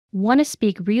Want to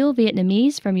speak real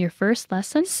Vietnamese from your first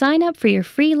lesson? Sign up for your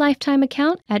free lifetime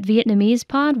account at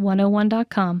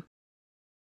Vietnamesepod101.com.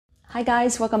 Hi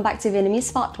guys, welcome back to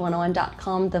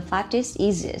Vietnamesepod101.com, the fastest,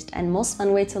 easiest, and most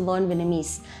fun way to learn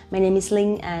Vietnamese. My name is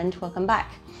Linh and welcome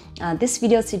back. This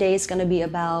video today is going to be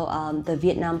about the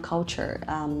Vietnam culture.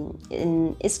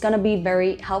 And it's going to be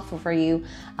very helpful for you,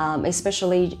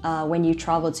 especially when you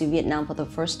travel to Vietnam for the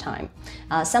first time.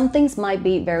 Some things might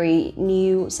be very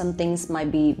new, some things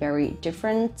might be very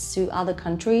different to other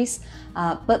countries,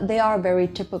 but they are very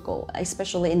typical,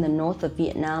 especially in the north of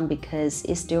Vietnam because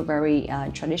it's still very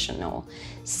traditional.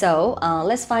 So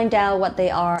let's find out what they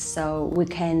are so we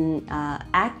can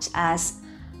act as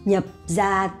nhập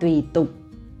gia tùy tục.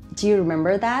 Do you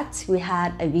remember that? We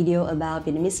had a video about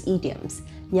Vietnamese idioms.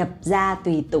 Nhập gia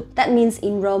tùy tục. That means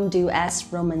in Rome, do as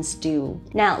Romans do.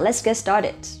 Now, let's get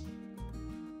started.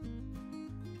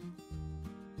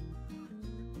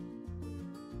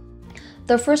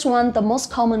 The first one, the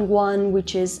most common one,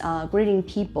 which is greeting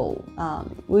people.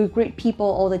 We greet people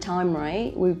all the time,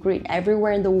 right? We greet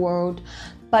everywhere in the world.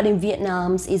 But in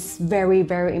Vietnam, it's very,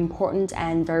 very important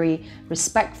and very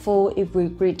respectful if we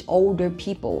greet older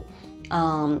people.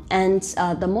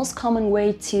 The most common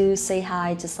way to say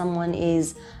hi to someone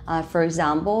is, for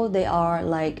example, they are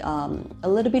like a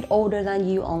little bit older than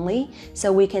you only.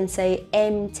 So we can say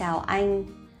em chào anh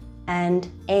and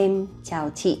em chào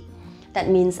chị. That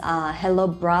means hello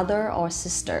brother or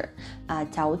sister.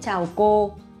 Cháu chào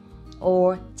cô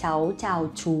or cháu chào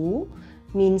chú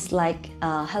means like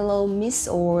hello miss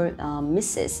or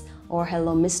Mrs. or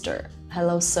hello Mr.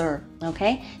 Hello sir.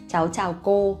 Okay? Cháu chào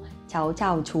cô, cháu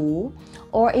chào chú.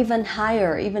 Or even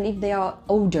higher, even if they are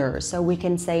older, so we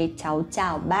can say cháu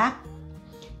chào bác,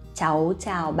 cháu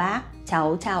chào bác,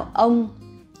 cháu chào ông,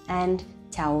 and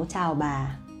cháu chào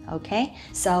bà. Okay,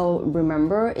 so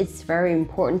remember, it's very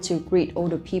important to greet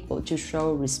older people to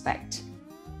show respect.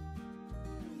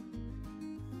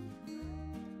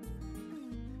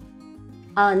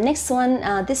 Next one,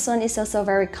 this one is also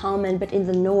very common, but in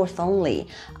the north only.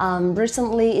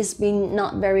 Recently, it's been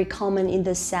not very common in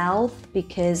the south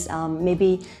because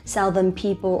maybe southern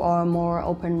people are more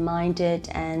open-minded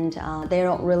and they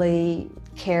don't really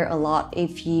care a lot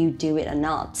if you do it or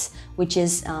not, which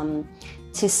is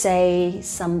to say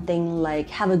something like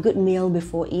have a good meal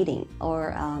before eating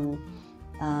or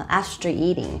after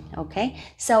eating. Okay,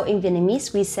 so in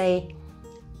Vietnamese we say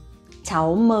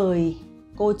cháu mời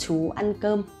cô chú ăn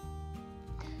cơm.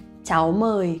 Cháu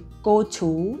mời cô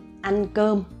chú ăn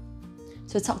cơm.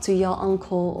 So talk to your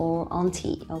uncle or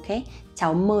auntie, okay?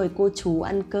 Cháu mời cô chú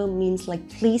ăn cơm means like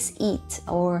please eat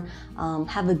or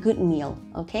have a good meal,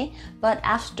 okay? But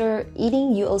after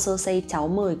eating, you also say cháu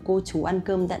mời cô chú ăn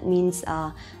cơm. That means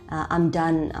I'm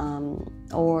done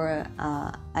or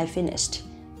I finished.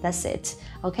 That's it.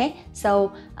 Okay, so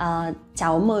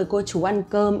cháu mời cô chú ăn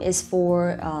cơm is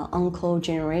for uncle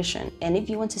generation. And if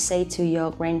you want to say to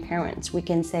your grandparents, we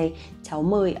can say cháu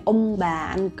mời ông bà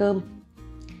ăn cơm.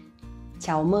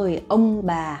 Cháu mời ông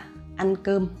bà ăn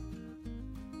cơm.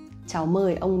 Cháu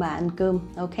mời ông bà ăn cơm.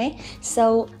 Okay,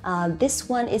 so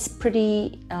this one is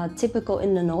pretty typical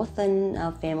in the northern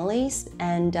families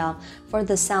and for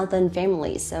the southern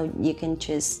families. So you can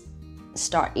just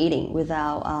start eating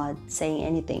without saying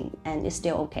anything and it's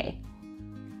still okay.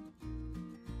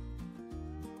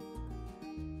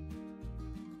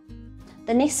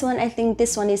 The next one, I think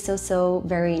this one is also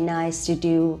very nice to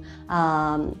do.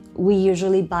 We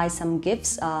usually buy some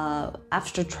gifts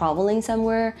after traveling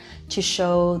somewhere to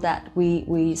show that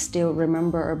we still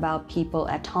remember about people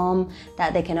at home,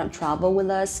 that they cannot travel with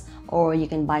us, or you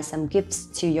can buy some gifts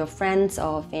to your friends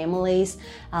or families.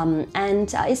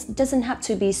 It doesn't have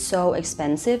to be so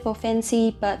expensive or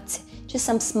fancy, but just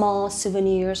some small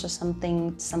souvenirs or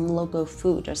something, some local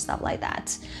food or stuff like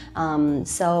that.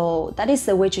 So that is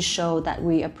the way to show that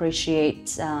we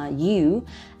appreciate you,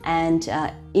 and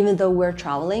even though we're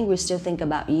traveling, we still think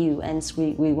about you and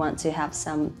we want to have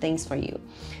some things for you.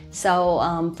 So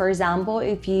for example,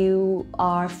 if you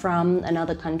are from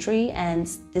another country and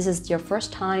this is your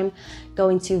first time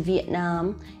going to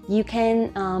Vietnam, you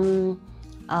can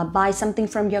buy something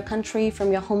from your country,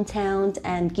 from your hometown,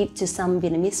 and give to some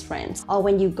Vietnamese friends. Or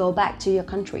when you go back to your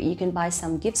country, you can buy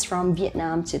some gifts from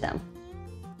Vietnam to them.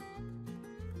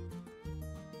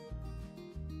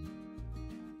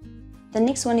 The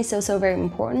next one is also very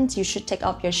important. You should take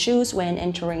off your shoes when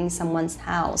entering someone's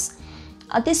house.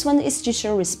 This one is to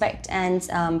show respect, and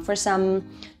for some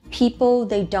people,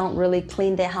 they don't really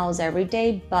clean their house every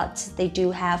day, but they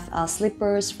do have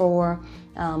slippers for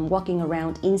walking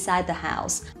around inside the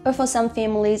house. But for some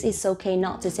families, it's okay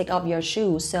not to take off your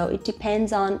shoes, so it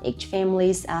depends on each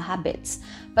family's habits.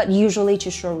 But usually,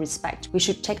 to show respect, we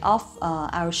should take off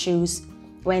our shoes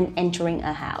when entering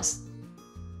a house.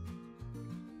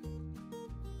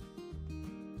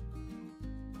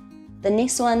 The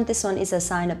next one, this one is a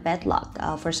sign of bad luck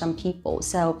for some people.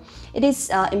 So it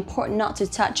is important not to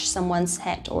touch someone's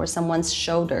head or someone's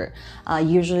shoulder.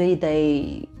 Usually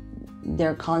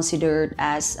they're considered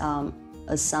as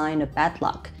a sign of bad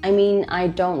luck. I mean, I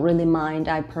don't really mind.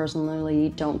 I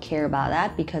personally don't care about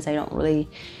that because I don't really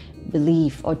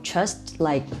believe or trust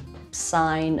like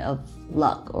sign of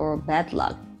luck or bad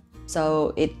luck.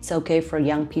 So it's okay for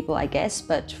young people, I guess,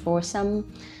 but for some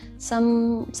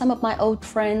of my old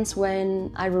friends,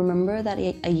 when I remember that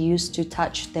I used to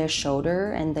touch their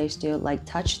shoulder and they still like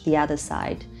touch the other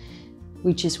side,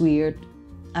 which is weird.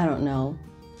 I don't know.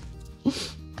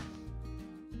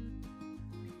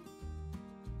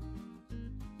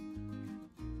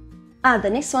 The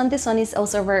next one, this one is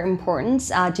also very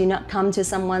important. Do not come to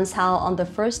someone's house on the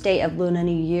first day of Lunar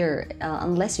New Year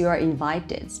unless you are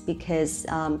invited, because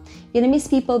Vietnamese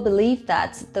people believe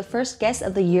that the first guest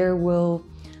of the year will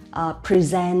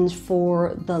present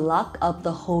for the luck of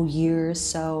the whole year.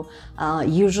 So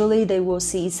usually they will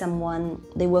see someone,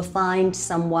 they will find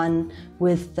someone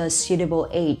with the suitable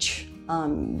age.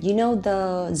 You know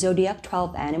the zodiac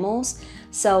 12 animals?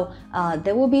 So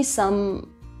there will be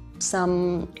some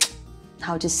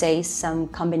how to say, some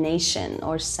combination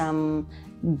or some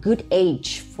good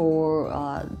age for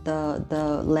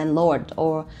the landlord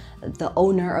or the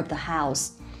owner of the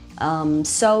house.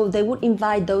 So they would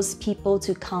invite those people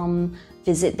to come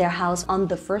visit their house on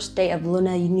the first day of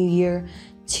Lunar New Year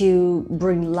to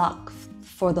bring luck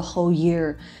for the whole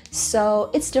year. So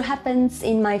it still happens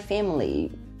in my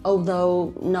family,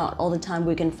 although not all the time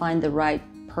we can find the right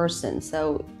person.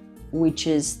 So which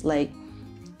is like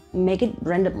make it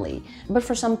randomly. But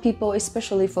for some people,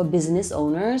 especially for business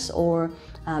owners or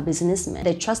businessmen,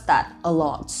 they trust that a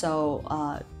lot. So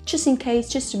just in case,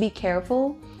 just to be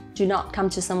careful, do not come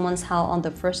to someone's house on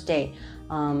the first day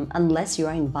unless you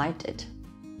are invited.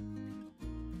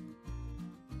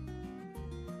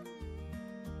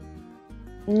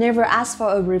 Never ask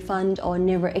for a refund or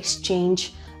never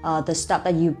exchange the stuff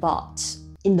that you bought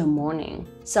in the morning.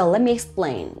 So let me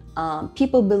explain.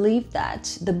 People believe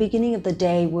that the beginning of the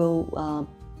day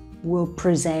will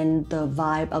present the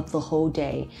vibe of the whole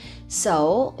day.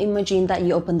 So imagine that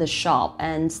you open the shop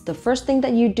and the first thing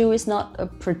that you do is not a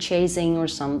purchasing or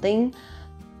something,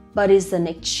 but it's an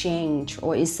exchange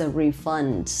or it's a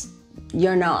refund.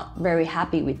 You're not very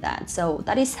happy with that. So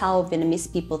that is how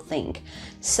Vietnamese people think.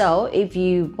 So if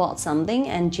you bought something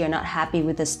and you're not happy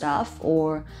with the stuff,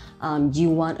 or you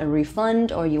want a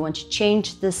refund or you want to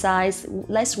change the size,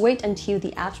 let's wait until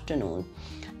the afternoon.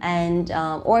 And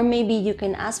or maybe you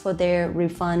can ask for their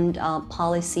refund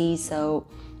policy, so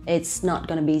it's not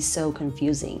gonna be so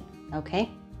confusing, okay?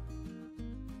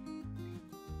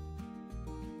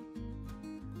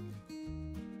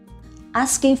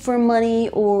 Asking for money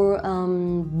or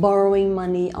borrowing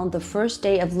money on the first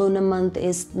day of lunar month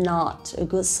is not a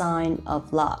good sign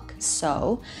of luck.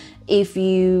 So if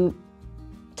you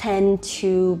tend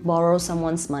to borrow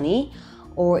someone's money,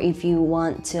 or if you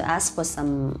want to ask for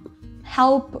some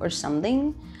help or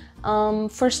something,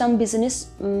 for some business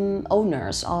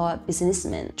owners or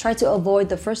businessmen, try to avoid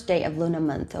the first day of lunar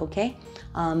month, okay?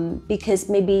 Because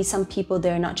maybe some people,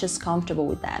 they're not just comfortable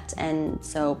with that, and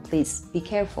so please be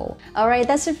careful. All right,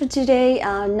 that's it for today.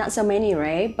 Not so many,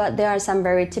 right? But there are some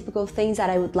very typical things that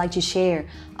I would like to share.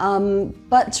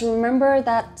 But remember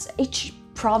that each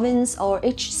province or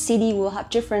each city will have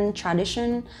different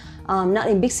tradition. Not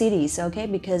in big cities, okay,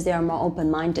 because they are more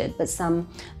open-minded, but some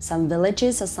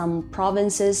villages or some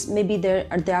provinces, maybe there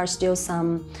are still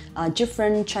some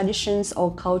different traditions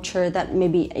or culture that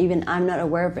maybe even I'm not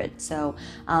aware of it. So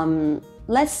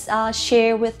let's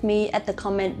share with me at the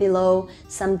comment below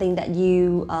something that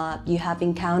you have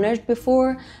encountered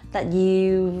before that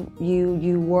you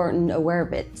weren't aware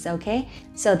of it, okay?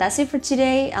 So that's it for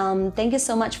today. Thank you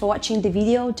so much for watching the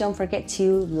video. Don't forget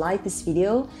to like this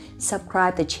video,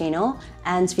 subscribe the channel,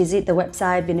 and visit the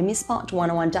website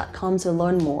vietnamesepod101.com to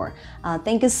learn more.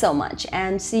 Thank you so much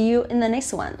and see you in the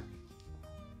next one.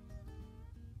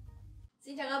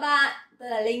 Xin chào các bạn, tôi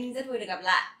là Linh, rất vui được gặp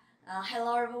lại.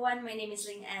 Hello everyone, my name is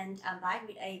Linh and I'm back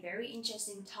with a very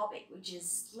interesting topic, which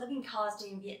is living cost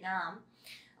in Vietnam.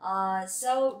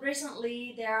 So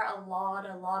recently there are a lot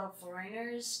of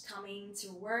foreigners coming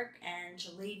to work and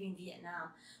to live in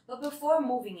Vietnam. But before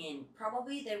moving in,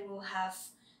 probably they will have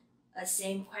a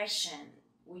same question,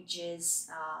 which is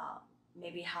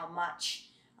maybe how much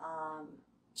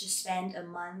to spend a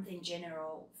month in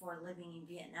general for living in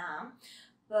Vietnam.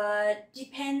 But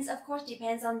depends, of course,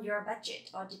 depends on your budget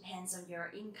or depends on your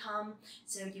income.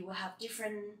 So you will have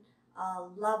different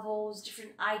levels,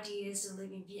 different ideas to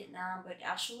live in Vietnam. But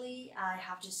actually, I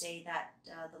have to say that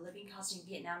the living cost in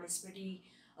Vietnam is pretty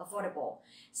affordable.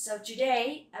 So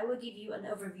today, I will give you an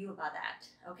overview about that.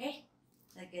 Okay,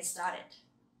 let's get started.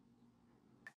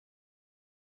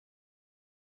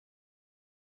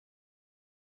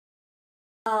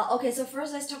 Okay, so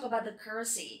first let's talk about the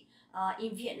currency.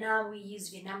 In Vietnam, we use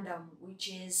Vietnam đồng, which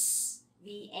is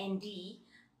VND,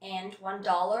 and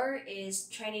 $1 is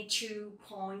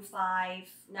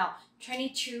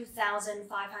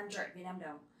 22,500 Vietnam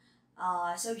đồng.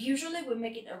 So usually we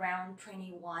make it around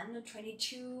 21 or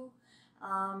 22,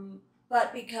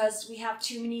 but because we have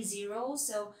too many zeros,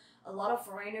 so a lot of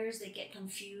foreigners, they get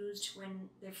confused when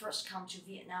they first come to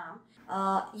Vietnam.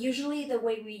 Usually the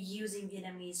way we use in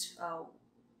Vietnamese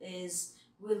is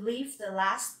we leave the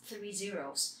last three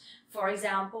zeros. For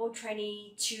example,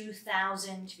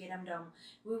 22,000 Vietnam đồng,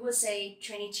 we will say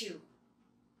 22.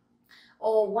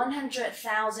 Or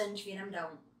 100,000 Vietnam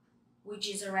đồng, which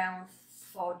is around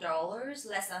 $4,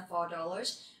 less than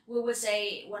 $4, we will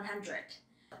say 100.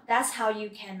 That's how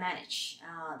you can manage.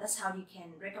 That's how you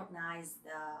can recognize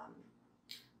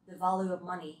the value of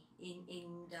money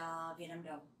in the Vietnam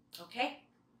đồng. Okay?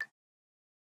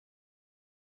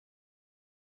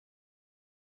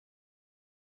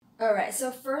 Alright, so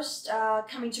first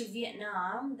coming to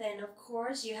Vietnam, then of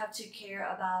course you have to care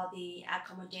about the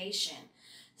accommodation.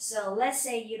 So let's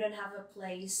say you don't have a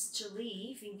place to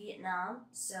live in Vietnam,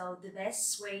 so the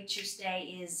best way to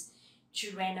stay is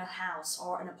to rent a house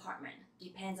or an apartment.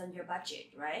 Depends on your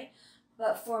budget, right?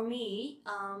 But for me,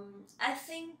 I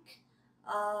think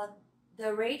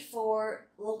the rate for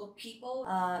local people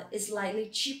is slightly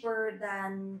cheaper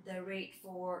than the rate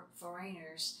for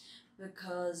foreigners,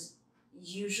 because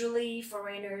usually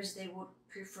foreigners, they would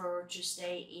prefer to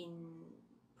stay in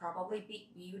probably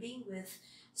big building with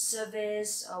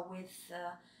service or with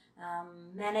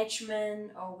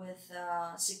management or with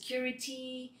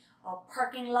security or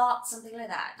parking lot, something like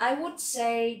that. I would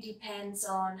say depends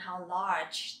on how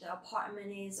large the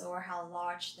apartment is or how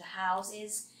large the house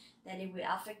is, then it will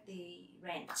affect the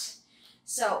rent.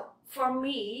 So for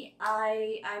me,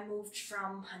 I moved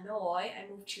from Hanoi, I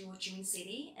moved to Ho Chi Minh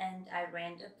City, and I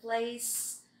rent a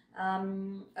place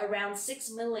around 6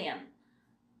 million.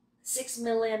 6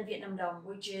 million Vietnam đồng,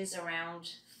 which is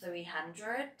around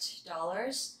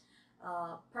 $300,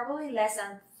 probably less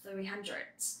than 300.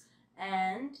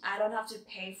 And I don't have to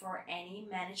pay for any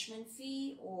management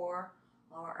fee or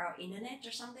internet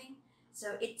or something.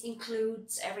 So it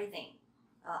includes everything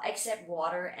except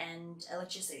water and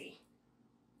electricity.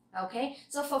 Okay,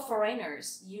 so for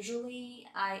foreigners, usually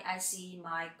I see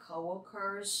my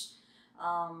coworkers,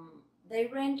 they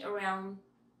rent around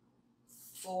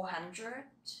 $400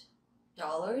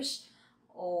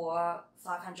 or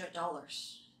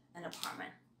 $500 an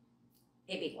apartment,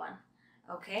 a big one.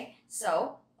 Okay,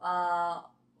 so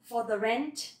for the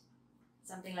rent,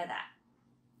 something like that.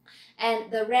 And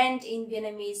the rent in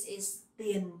Vietnamese is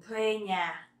tiền thuê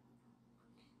nhà.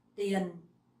 Tiền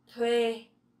thuê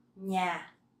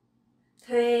nhà.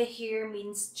 Thuê here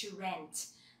means to rent.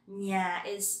 Nhà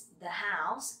is the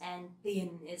house and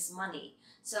tiền is money.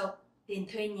 So tiền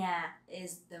thuê nhà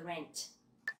is the rent.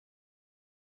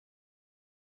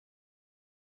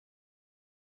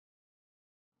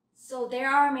 So there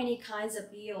are many kinds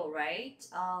of bill, right?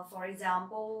 For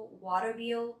example, water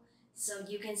bill. So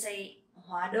you can say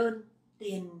hóa đơn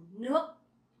tiền nước.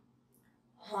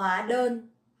 Hóa đơn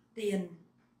tiền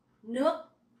nước.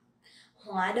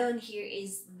 Hóa đơn here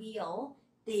is bill,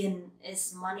 tiền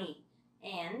is money,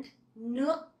 and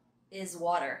nước is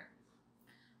water.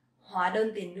 Hóa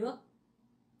đơn tiền nước.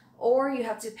 Or you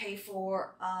have to pay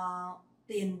for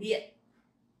tiền điện.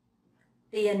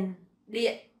 Tiền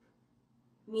điện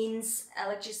means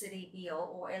electricity bill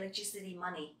or electricity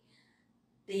money.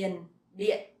 Tiền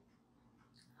điện.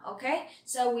 Okay,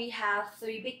 so we have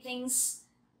three big things: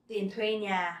 tiền thuê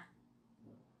nhà,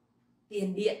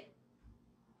 tiền điện,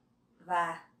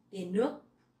 và tiền nước.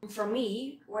 For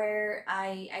me, where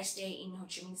I stay in Ho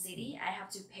Chi Minh City, I have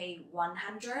to pay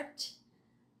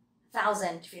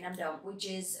 100,000 Vietnam đồng, which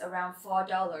is around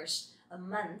 $4 a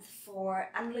month for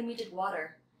unlimited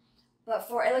water. But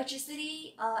for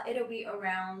electricity, it'll be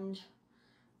around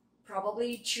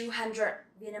probably 200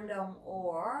 Vietnam đồng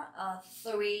or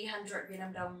 300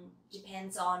 Vietnam đồng,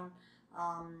 depends on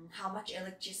how much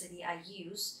electricity I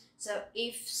use. So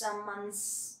if some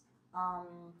months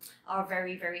are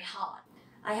very hot,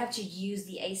 I have to use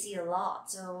the AC a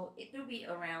lot, so it will be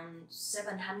around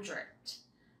 700.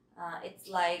 It's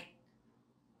like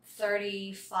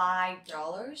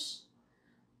 $35,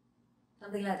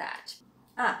 something like that.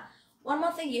 One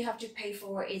more thing you have to pay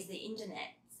for is the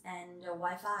internet and the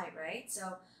Wi-Fi, right?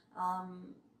 So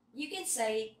you can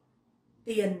say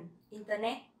tiền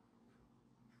internet.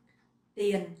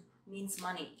 Tiền means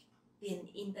money. Tiền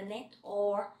internet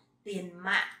or tiền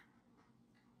mạng.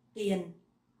 Tiền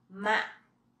mạng.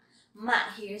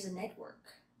 Mạng here is a network.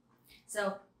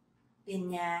 So tiền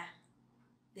nhà,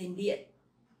 tiền điện,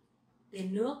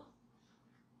 tiền nước,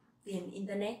 tiền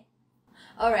internet.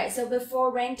 Alright, so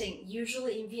before renting,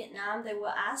 usually in Vietnam, they will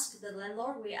ask, the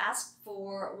landlord will ask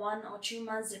for 1 or 2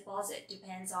 months deposit,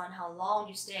 depends on how long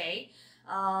you stay.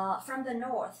 From the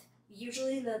north,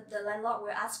 usually the landlord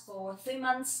will ask for 3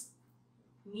 months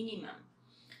minimum.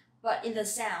 But in the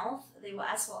south, they will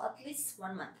ask for at least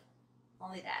 1 month,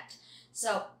 only that.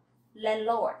 So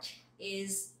landlord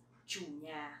is chủ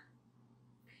nhà,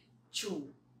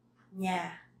 chủ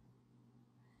nhà,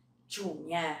 chủ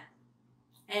nhà.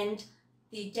 And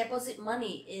the deposit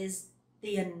money is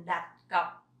tiền đặt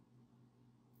cọc.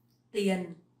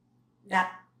 Tiền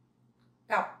đặt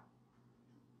cọc.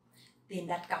 Tiền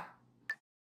đặt cọc.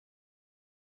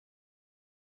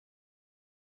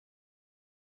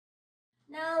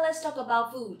 Now let's talk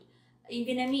about food. In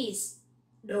Vietnamese,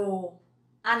 đồ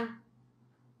ăn.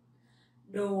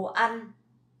 Đồ ăn.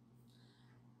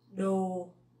 Đồ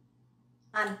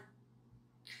ăn.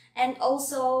 And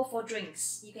also for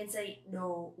drinks, you can say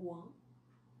đồ uống.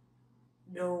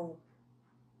 Đồ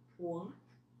uống.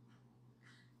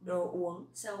 Đồ uống.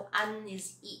 So ăn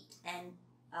is eat and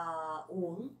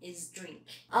uống is drink.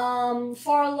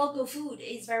 For local food,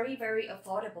 it's very, very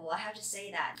affordable. I have to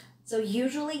say that. So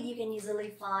usually you can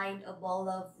easily find a bowl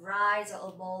of rice or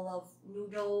a bowl of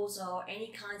noodles or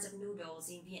any kinds of noodles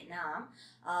in Vietnam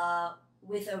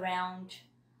with around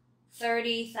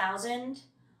 30,000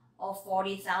 or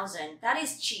 40,000. That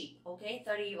is cheap, okay?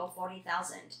 30 or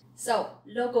 40,000. So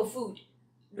local food,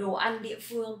 đồ ăn địa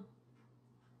phương.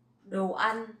 Đồ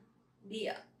ăn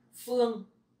địa phương.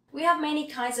 We have many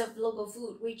kinds of local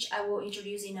food, which I will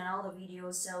introduce in another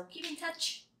video, so keep in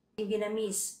touch. In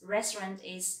Vietnamese, restaurant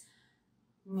is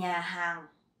nhà hàng.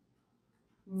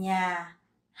 Nhà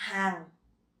hàng.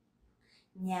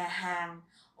 Nhà hàng.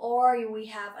 Or we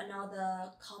have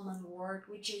another common word,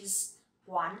 which is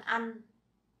quán ăn.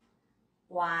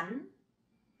 Quán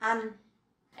ăn.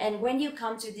 And when you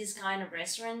come to this kind of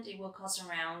restaurant, it will cost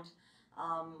around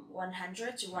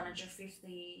 100 to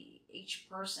 150 each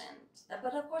person.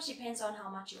 But of course, depends on how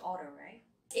much you order, right?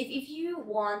 If you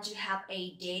want to have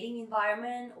a dating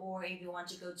environment or if you want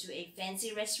to go to a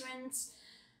fancy restaurant,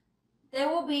 there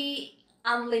will be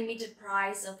unlimited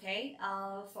price, okay?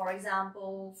 For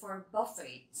example, for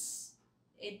buffets,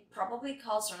 it probably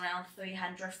costs around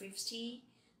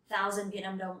 350,000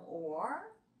 Vietnam dong or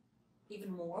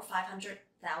even more,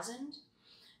 500,000.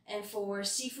 And for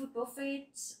seafood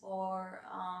buffets or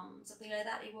something like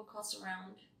that, it will cost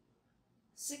around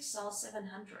 600 or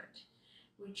 700,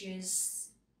 which is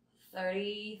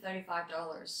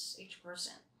 $35 each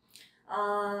person.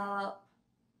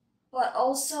 But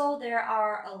also there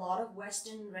are a lot of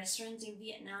Western restaurants in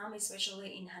Vietnam,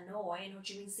 especially in Hanoi and Ho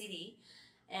Chi Minh City.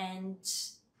 And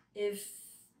if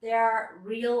there are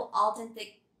real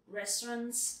authentic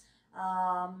restaurants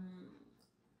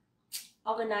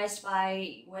organized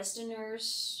by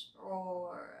Westerners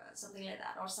or something like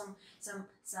that, or some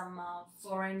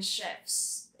foreign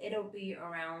chefs, it'll be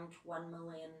around 1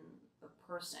 million a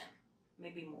person,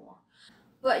 maybe more.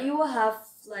 But you will have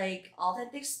like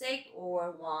authentic steak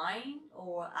or wine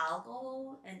or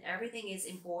alcohol, and everything is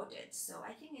imported. So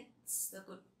I think it's a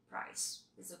good price.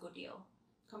 It's a good deal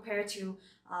compared to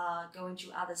going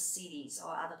to other cities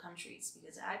or other countries,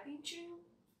 because I've been to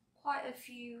quite a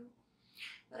few.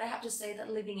 But I have to say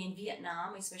that living in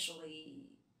Vietnam, especially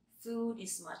food,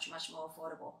 is much more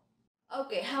affordable.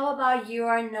 Okay, how about you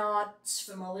are not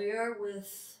familiar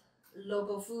with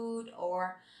local food,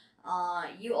 or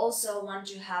you also want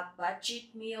to have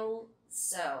budget meal?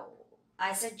 So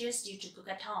I suggest you to cook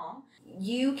at home.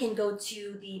 You can go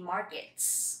to the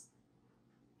markets,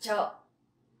 chợ,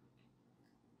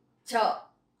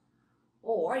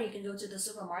 or you can go to the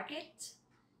supermarket,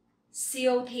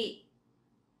 siêu thị,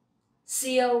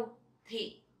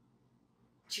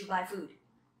 to buy food.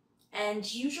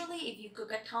 And usually if you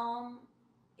cook at home,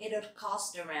 it'll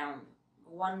cost around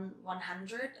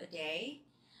 100 a day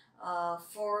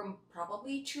for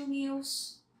probably 2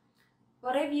 meals.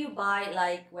 But if you buy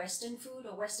like Western food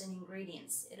or Western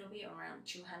ingredients, it'll be around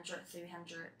 200,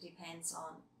 300, depends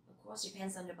on the Of course,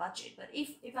 depends on the budget. But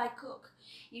if I cook,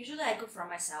 usually I cook for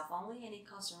myself only, and it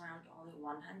costs around only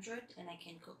 100, and I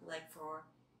can cook like for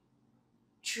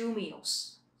 2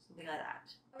 meals, something like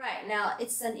that. Alright, now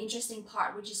it's an interesting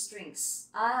part, which is drinks.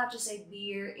 I have to say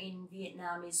beer in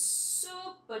Vietnam is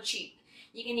super cheap.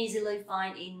 You can easily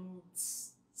find in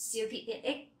siêu thị tiện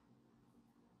ích,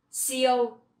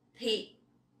 siêu thị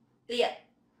tiện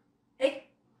ích,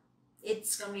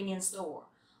 it's convenience store,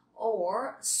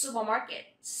 or supermarket,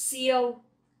 siêu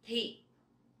thị,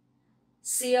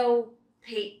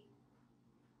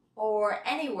 or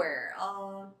anywhere.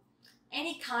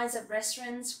 Any kinds of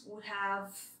restaurants would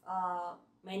have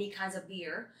many kinds of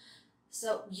beer.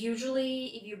 So usually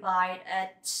if you buy it at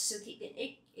siêu thị tiện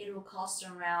ích, it will cost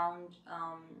around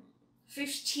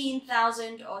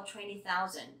 15,000 or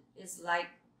 20,000. It's like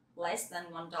less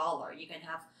than $1. You can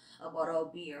have a bottle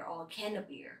of beer or a can of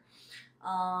beer.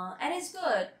 And it's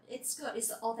good. It's good.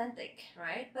 It's authentic,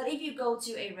 right? But if you go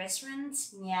to a restaurant,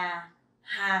 nhà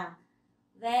hàng,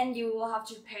 then you will have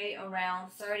to pay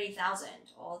around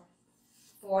 30,000 or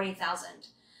 40,000.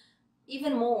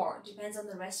 Even more, depends on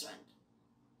the restaurant.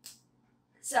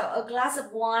 So a glass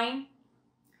of wine,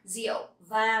 rượu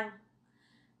vang,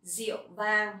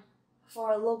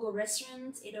 for a local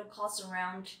restaurant, it'll cost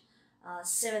around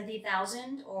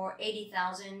 70,000 or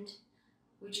 80,000,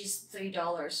 which is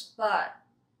 $3. But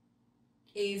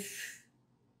if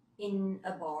in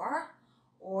a bar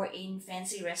or in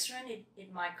fancy restaurant,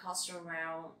 it might cost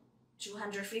around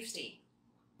 250.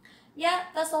 Yeah,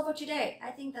 that's all for today.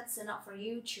 I think that's enough for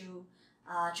you to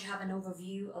have an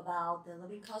overview about the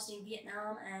living cost in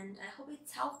Vietnam, and I hope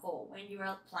it's helpful when you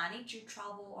are planning to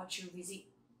travel or to visit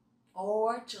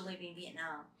or to live in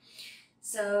Vietnam.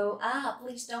 So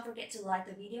please don't forget to like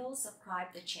the video,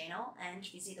 subscribe the channel, and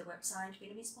visit the website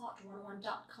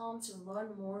VietnamesePod101.com to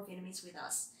learn more Vietnamese with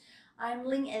us. I'm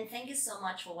Linh, and thank you so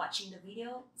much for watching the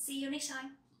video. See you next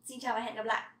time. Xin chào và hẹn gặp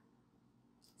lại.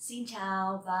 Xin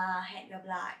chào và hẹn gặp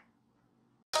lại.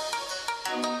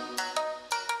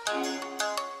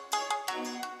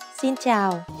 Xin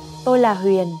chào, tôi là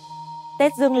Huyền.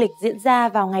 Tết Dương lịch diễn ra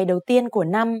vào ngày đầu tiên của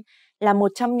năm là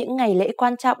một trong những ngày lễ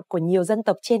quan trọng của nhiều dân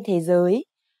tộc trên thế giới.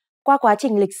 Qua quá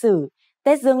trình lịch sử,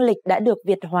 Tết Dương lịch đã được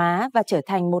Việt hóa và trở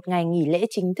thành một ngày nghỉ lễ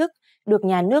chính thức được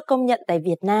nhà nước công nhận tại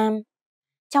Việt Nam.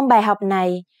 Trong bài học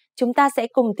này, chúng ta sẽ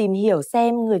cùng tìm hiểu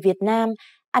xem người Việt Nam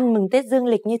ăn mừng Tết Dương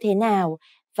lịch như thế nào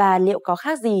và liệu có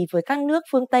khác gì với các nước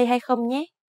phương Tây hay không nhé.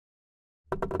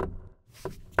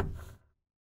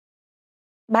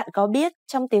 Bạn có biết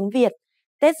trong tiếng Việt,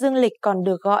 Tết Dương lịch còn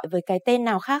được gọi với cái tên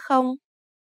nào khác không?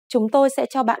 Chúng tôi sẽ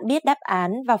cho bạn biết đáp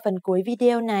án vào phần cuối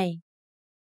video này.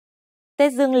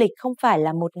 Tết Dương lịch không phải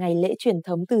là một ngày lễ truyền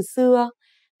thống từ xưa,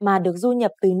 mà được du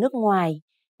nhập từ nước ngoài,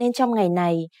 nên trong ngày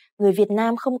này, người Việt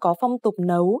Nam không có phong tục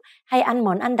nấu hay ăn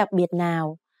món ăn đặc biệt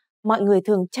nào. Mọi người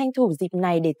thường tranh thủ dịp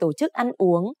này để tổ chức ăn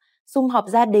uống, sum họp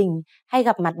gia đình hay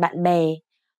gặp mặt bạn bè.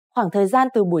 Khoảng thời gian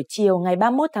từ buổi chiều ngày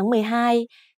 31 tháng 12,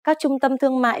 các trung tâm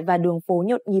thương mại và đường phố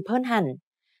nhộn nhịp hơn hẳn.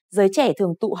 Giới trẻ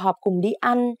thường tụ họp cùng đi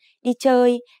ăn, đi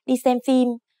chơi, đi xem phim,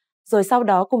 rồi sau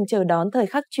đó cùng chờ đón thời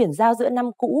khắc chuyển giao giữa năm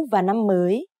cũ và năm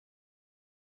mới.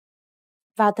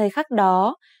 Vào thời khắc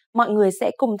đó, mọi người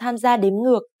sẽ cùng tham gia đếm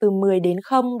ngược từ 10 đến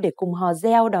 0 để cùng hò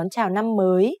reo đón chào năm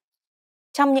mới.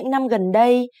 Trong những năm gần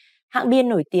đây, hãng bia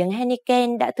nổi tiếng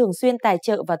Heineken đã thường xuyên tài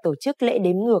trợ và tổ chức lễ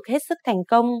đếm ngược hết sức thành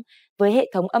công với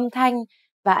hệ thống âm thanh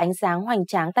và ánh sáng hoành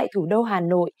tráng tại thủ đô Hà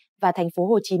Nội và thành phố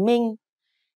Hồ Chí Minh.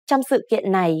 Trong sự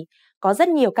kiện này, có rất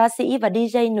nhiều ca sĩ và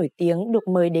DJ nổi tiếng được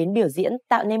mời đến biểu diễn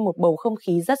tạo nên một bầu không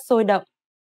khí rất sôi động.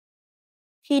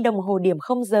 Khi đồng hồ điểm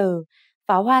 0 giờ,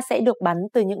 pháo hoa sẽ được bắn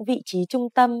từ những vị trí trung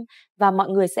tâm và mọi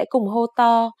người sẽ cùng hô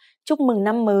to, chúc mừng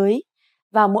năm mới.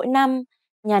 Vào mỗi năm,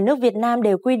 nhà nước Việt Nam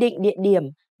đều quy định địa điểm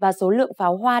và số lượng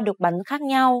pháo hoa được bắn khác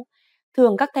nhau.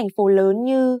 Thường các thành phố lớn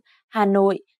như Hà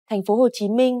Nội, thành phố Hồ Chí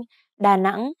Minh, Đà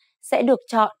Nẵng sẽ được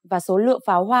chọn và số lượng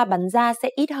pháo hoa bắn ra sẽ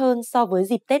ít hơn so với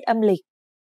dịp Tết âm lịch.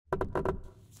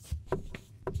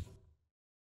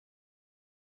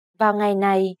 Vào ngày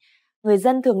này, người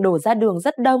dân thường đổ ra đường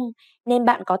rất đông nên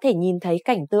bạn có thể nhìn thấy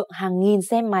cảnh tượng hàng nghìn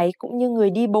xe máy cũng như người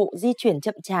đi bộ di chuyển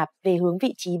chậm chạp về hướng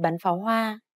vị trí bắn pháo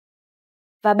hoa.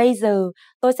 Và bây giờ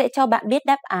tôi sẽ cho bạn biết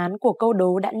đáp án của câu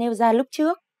đố đã nêu ra lúc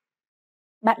trước.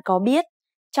 Bạn có biết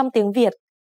trong tiếng Việt,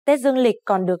 Tết Dương lịch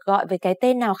còn được gọi với cái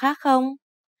tên nào khác không?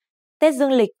 Tết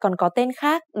Dương lịch còn có tên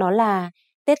khác đó là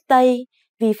Tết Tây,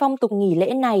 vì phong tục nghỉ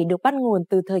lễ này được bắt nguồn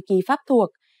từ thời kỳ Pháp thuộc,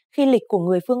 khi lịch của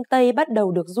người phương Tây bắt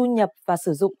đầu được du nhập và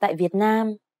sử dụng tại Việt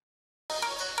Nam.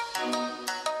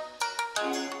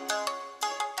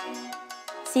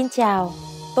 Xin chào,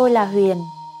 tôi là Huyền.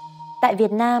 Tại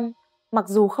Việt Nam, mặc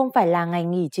dù không phải là ngày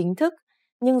nghỉ chính thức,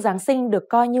 Nhưng Giáng sinh được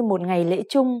coi như một ngày lễ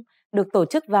chung, được tổ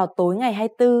chức vào tối ngày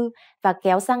 24 và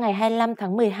kéo sang ngày 25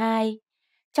 tháng 12.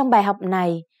 Trong bài học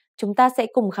này, chúng ta sẽ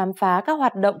cùng khám phá các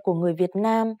hoạt động của người Việt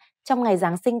Nam trong ngày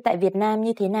Giáng sinh tại Việt Nam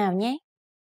như thế nào nhé.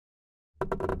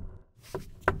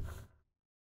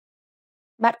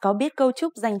 Bạn có biết câu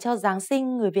chúc dành cho Giáng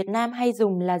sinh người Việt Nam hay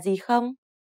dùng là gì không?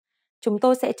 Chúng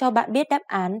tôi sẽ cho bạn biết đáp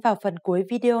án vào phần cuối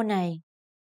video này.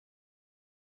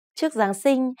 Trước Giáng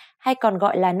sinh, hay còn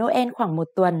gọi là Noel khoảng một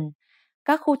tuần,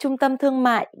 các khu trung tâm thương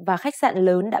mại và khách sạn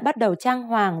lớn đã bắt đầu trang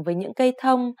hoàng với những cây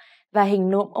thông và hình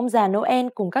nộm ông già Noel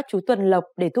cùng các chú tuần lộc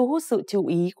để thu hút sự chú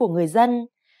ý của người dân.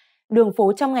 Đường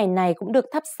phố trong ngày này cũng được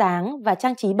thắp sáng và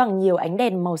trang trí bằng nhiều ánh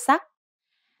đèn màu sắc.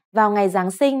 Vào ngày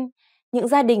Giáng sinh, những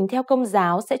gia đình theo Công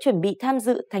giáo sẽ chuẩn bị tham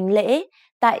dự thánh lễ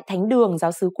tại thánh đường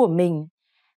giáo xứ của mình.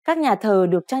 Các nhà thờ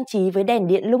được trang trí với đèn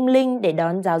điện lung linh để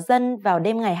đón giáo dân vào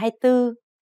đêm ngày 24.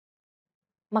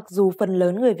 Mặc dù phần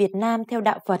lớn người Việt Nam theo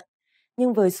đạo Phật,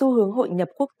 nhưng với xu hướng hội nhập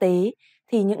quốc tế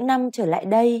thì những năm trở lại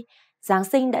đây, Giáng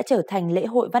sinh đã trở thành lễ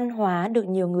hội văn hóa được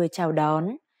nhiều người chào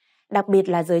đón. Đặc biệt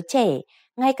là giới trẻ,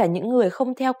 ngay cả những người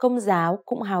không theo Công giáo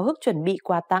cũng háo hức chuẩn bị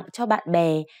quà tặng cho bạn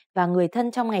bè và người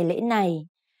thân trong ngày lễ này.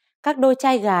 Các đôi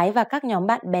trai gái và các nhóm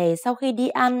bạn bè sau khi đi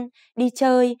ăn, đi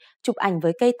chơi, chụp ảnh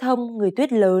với cây thông, người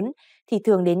tuyết lớn thì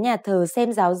thường đến nhà thờ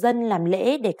xem giáo dân làm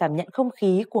lễ để cảm nhận không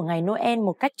khí của ngày Noel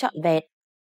một cách trọn vẹn.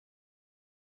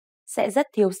 Sẽ rất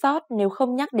thiếu sót nếu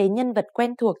không nhắc đến nhân vật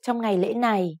quen thuộc trong ngày lễ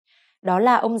này, đó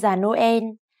là ông già Noel.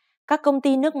 Các công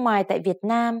ty nước ngoài tại Việt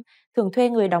Nam thường thuê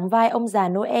người đóng vai ông già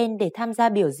Noel để tham gia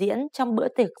biểu diễn trong bữa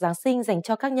tiệc Giáng sinh dành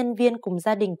cho các nhân viên cùng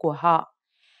gia đình của họ.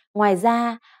 Ngoài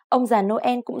ra, ông già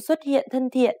Noel cũng xuất hiện thân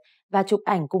thiện và chụp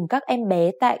ảnh cùng các em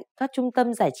bé tại các trung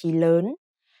tâm giải trí lớn.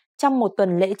 Trong một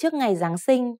tuần lễ trước ngày Giáng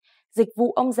sinh, dịch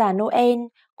vụ ông già Noel,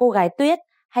 cô gái tuyết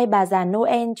hay bà già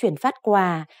Noel chuyển phát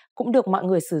quà cũng được mọi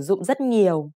người sử dụng rất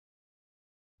nhiều.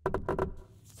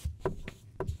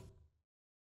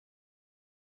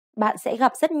 Bạn sẽ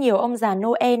gặp rất nhiều ông già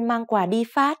Noel mang quà đi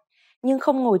phát, nhưng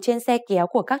không ngồi trên xe kéo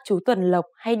của các chú tuần lộc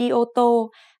hay đi ô tô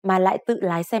mà lại tự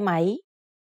lái xe máy.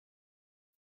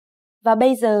 Và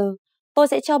bây giờ, tôi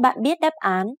sẽ cho bạn biết đáp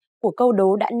án của câu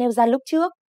đố đã nêu ra lúc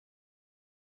trước.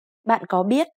 Bạn có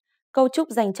biết câu chúc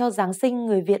dành cho Giáng sinh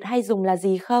người Việt hay dùng là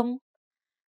gì không?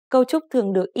 Câu chúc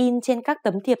thường được in trên các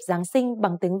tấm thiệp Giáng sinh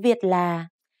bằng tiếng Việt là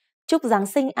chúc Giáng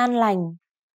sinh an lành,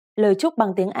 lời chúc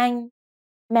bằng tiếng Anh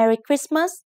Merry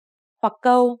Christmas, hoặc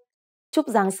câu chúc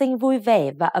Giáng sinh vui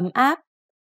vẻ và ấm áp,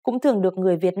 cũng thường được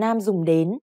người Việt Nam dùng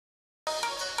đến.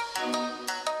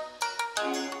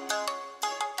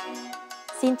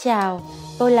 Xin chào,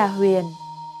 tôi là Huyền.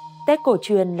 Tết cổ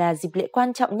truyền là dịp lễ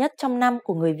quan trọng nhất trong năm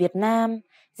của người Việt Nam,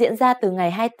 diễn ra từ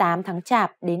ngày 28 tháng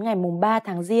Chạp đến ngày mùng 3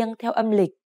 tháng Giêng theo âm lịch.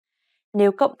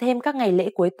 Nếu cộng thêm các ngày lễ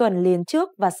cuối tuần liền trước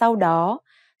và sau đó,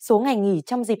 số ngày nghỉ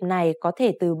trong dịp này có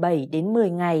thể từ 7 đến 10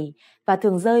 ngày và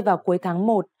thường rơi vào cuối tháng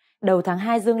 1, đầu tháng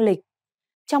 2 dương lịch.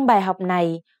 Trong bài học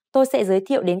này, tôi sẽ giới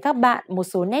thiệu đến các bạn một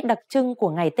số nét đặc trưng của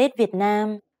ngày Tết Việt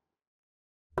Nam.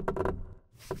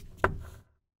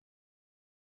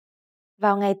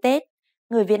 Vào ngày Tết,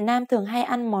 người Việt Nam thường hay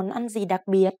ăn món ăn gì đặc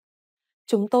biệt?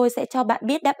 Chúng tôi sẽ cho bạn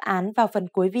biết đáp án vào phần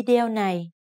cuối video này.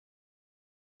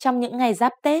 Trong những ngày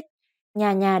giáp Tết,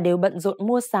 nhà nhà đều bận rộn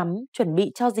mua sắm, chuẩn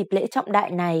bị cho dịp lễ trọng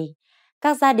đại này.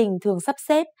 Các gia đình thường sắp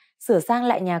xếp, sửa sang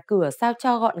lại nhà cửa sao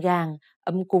cho gọn gàng,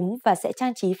 ấm cúng và sẽ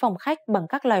trang trí phòng khách bằng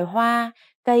các loài hoa,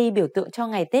 cây biểu tượng cho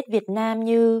ngày Tết Việt Nam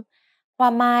như hoa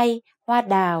mai, hoa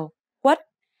đào, quất.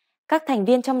 Các thành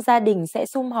viên trong gia đình sẽ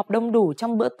sum họp đông đủ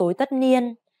trong bữa tối tất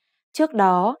niên. Trước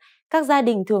đó, các gia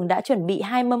đình thường đã chuẩn bị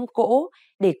 2 mâm cỗ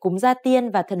để cúng gia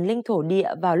tiên và thần linh thổ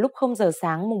địa vào lúc 0 giờ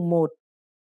sáng mùng 1.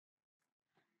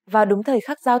 Vào đúng thời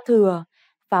khắc giao thừa,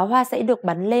 pháo hoa sẽ được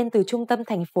bắn lên từ trung tâm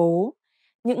thành phố.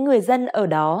 Những người dân ở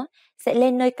đó sẽ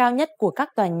lên nơi cao nhất của các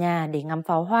tòa nhà để ngắm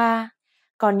pháo hoa.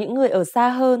 Còn những người ở xa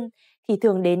hơn thì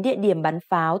thường đến địa điểm bắn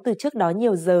pháo từ trước đó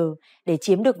nhiều giờ để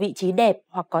chiếm được vị trí đẹp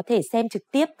hoặc có thể xem trực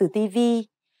tiếp từ TV.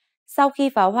 Sau khi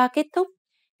pháo hoa kết thúc,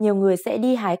 nhiều người sẽ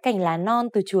đi hái cành lá non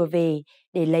từ chùa về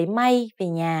để lấy may về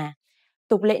nhà.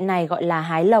 Tục lệ này gọi là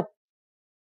hái lộc.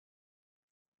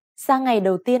 Sang ngày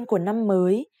đầu tiên của năm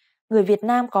mới, người Việt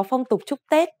Nam có phong tục chúc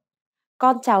Tết.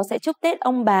 Con cháu sẽ chúc Tết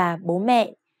ông bà, bố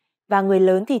mẹ, và người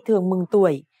lớn thì thường mừng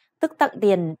tuổi, tức tặng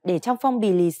tiền để trong phong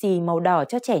bì lì xì màu đỏ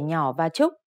cho trẻ nhỏ và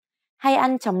chúc. Hay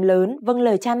ăn chóng lớn, vâng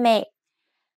lời cha mẹ.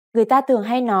 Người ta thường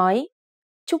hay nói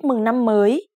chúc mừng năm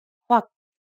mới hoặc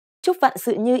chúc vạn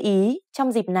sự như ý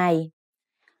trong dịp này.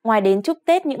 Ngoài đến chúc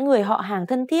Tết những người họ hàng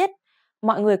thân thiết,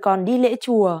 mọi người còn đi lễ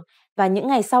chùa và những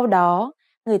ngày sau đó,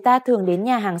 người ta thường đến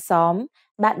nhà hàng xóm,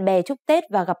 bạn bè chúc Tết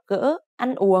và gặp gỡ,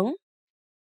 ăn uống.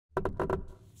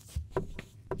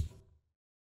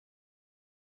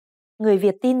 Người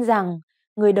Việt tin rằng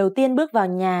người đầu tiên bước vào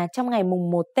nhà trong ngày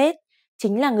mùng 1 Tết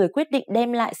chính là người quyết định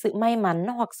đem lại sự may mắn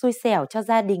hoặc xui xẻo cho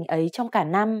gia đình ấy trong cả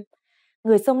năm.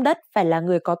 Người xông đất phải là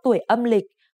người có tuổi âm lịch,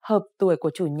 hợp tuổi của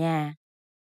chủ nhà.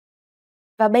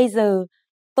 Và bây giờ,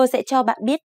 tôi sẽ cho bạn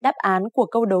biết đáp án của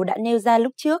câu đố đã nêu ra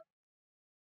lúc trước.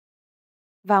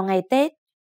 Vào ngày Tết,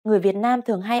 người Việt Nam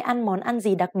thường hay ăn món ăn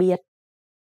gì đặc biệt?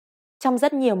 Trong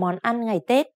rất nhiều món ăn ngày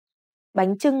Tết,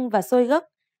 bánh chưng và xôi gấc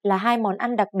là hai món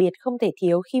ăn đặc biệt không thể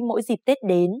thiếu khi mỗi dịp Tết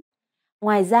đến.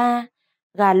 Ngoài ra,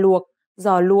 gà luộc,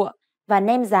 giò lụa và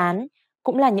nem rán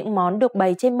cũng là những món được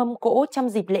bày trên mâm cỗ trong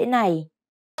dịp lễ này.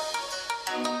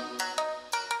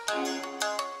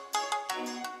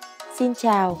 Xin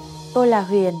chào, tôi là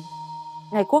Huyền.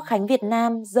 Ngày Quốc khánh Việt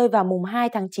Nam rơi vào mùng 2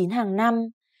 tháng 9 hàng năm.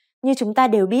 Như chúng ta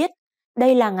đều biết,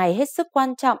 đây là ngày hết sức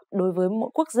quan trọng đối với mỗi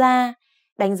quốc gia,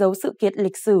 đánh dấu sự kiện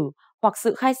lịch sử hoặc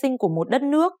sự khai sinh của một đất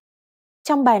nước.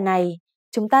 Trong bài này,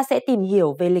 chúng ta sẽ tìm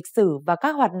hiểu về lịch sử và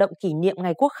các hoạt động kỷ niệm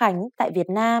ngày Quốc khánh tại Việt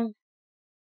Nam.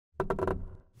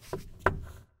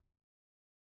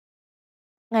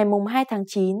 Ngày mùng 2 tháng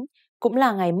 9 cũng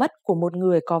là ngày mất của một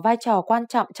người có vai trò quan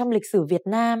trọng trong lịch sử Việt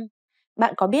Nam.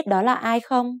 Bạn có biết đó là ai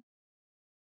không?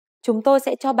 Chúng tôi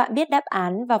sẽ cho bạn biết đáp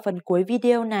án vào phần cuối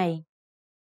video này.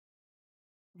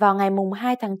 Vào ngày mùng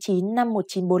 2 tháng 9 năm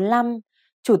 1945,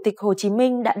 Chủ tịch Hồ Chí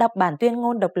Minh đã đọc bản tuyên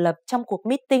ngôn độc lập trong cuộc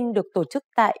meeting được tổ chức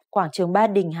tại Quảng trường Ba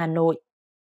Đình, Hà Nội.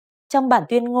 Trong bản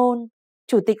tuyên ngôn,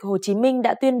 Chủ tịch Hồ Chí Minh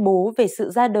đã tuyên bố về sự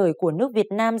ra đời của nước Việt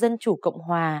Nam Dân Chủ Cộng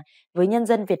Hòa với nhân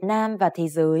dân Việt Nam và thế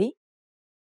giới.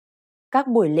 Các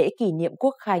buổi lễ kỷ niệm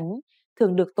Quốc khánh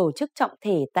thường được tổ chức trọng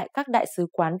thể tại các đại sứ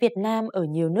quán Việt Nam ở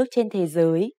nhiều nước trên thế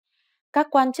giới. Các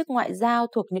quan chức ngoại giao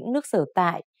thuộc những nước sở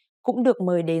tại cũng được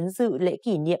mời đến dự lễ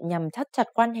kỷ niệm nhằm thắt chặt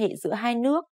quan hệ giữa hai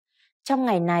nước. Trong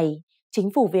ngày này, chính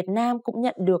phủ Việt Nam cũng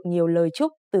nhận được nhiều lời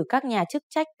chúc từ các nhà chức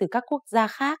trách từ các quốc gia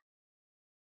khác.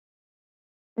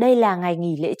 Đây là ngày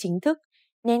nghỉ lễ chính thức,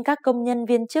 nên các công nhân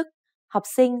viên chức, học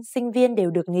sinh, sinh viên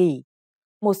đều được nghỉ.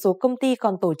 Một số công ty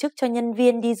còn tổ chức cho nhân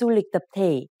viên đi du lịch tập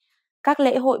thể. Các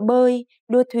lễ hội bơi,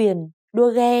 đua thuyền,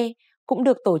 đua ghe cũng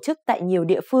được tổ chức tại nhiều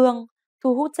địa phương,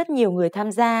 thu hút rất nhiều người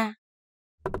tham gia.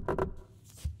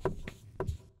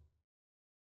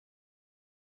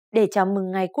 Để chào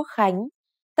mừng ngày Quốc khánh,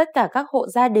 tất cả các hộ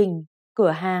gia đình, cửa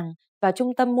hàng và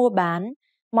trung tâm mua bán,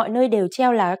 mọi nơi đều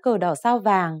treo lá cờ đỏ sao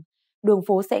vàng, đường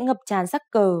phố sẽ ngập tràn sắc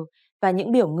cờ và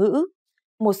những biểu ngữ.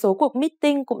 Một số cuộc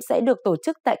meeting cũng sẽ được tổ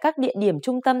chức tại các địa điểm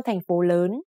trung tâm thành phố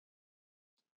lớn.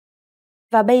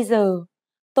 Và bây giờ,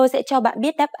 tôi sẽ cho bạn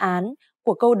biết đáp án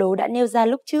của câu đố đã nêu ra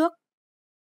lúc trước.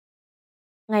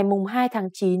 Ngày mùng 2 tháng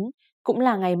 9 cũng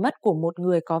là ngày mất của một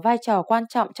người có vai trò quan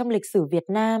trọng trong lịch sử Việt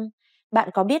Nam. Bạn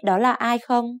có biết đó là ai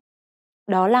không?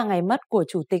 Đó là ngày mất của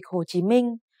Chủ tịch Hồ Chí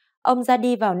Minh. Ông ra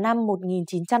đi vào năm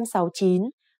 1969,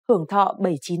 hưởng thọ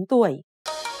 79 tuổi.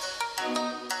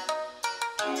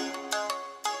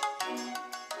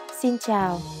 Xin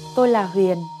chào, tôi là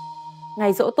Huyền.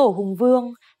 Ngày Giỗ Tổ Hùng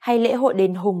Vương hay lễ hội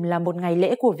đền Hùng là một ngày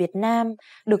lễ của Việt Nam,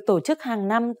 được tổ chức hàng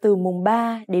năm từ mùng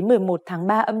 3 đến 11 tháng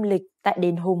 3 âm lịch tại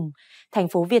đền Hùng, thành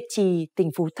phố Việt Trì, tỉnh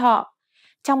Phú Thọ.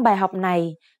 Trong bài học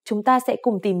này, chúng ta sẽ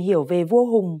cùng tìm hiểu về vua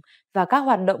Hùng và các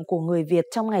hoạt động của người Việt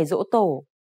trong ngày Giỗ Tổ.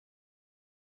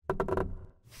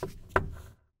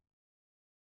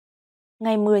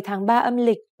 Ngày 10 tháng 3 âm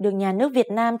lịch được nhà nước Việt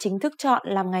Nam chính thức chọn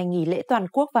làm ngày nghỉ lễ toàn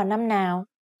quốc vào năm nào?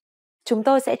 Chúng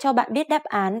tôi sẽ cho bạn biết đáp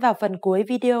án vào phần cuối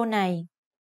video này.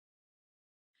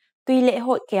 Tuy lễ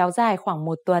hội kéo dài khoảng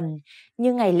một tuần,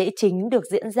 nhưng ngày lễ chính được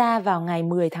diễn ra vào ngày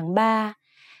 10 tháng 3.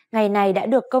 Ngày này đã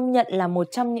được công nhận là một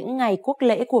trong những ngày quốc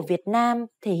lễ của Việt Nam,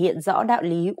 thể hiện rõ đạo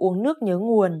lý uống nước nhớ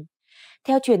nguồn.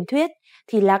 Theo truyền thuyết,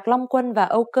 thì Lạc Long Quân và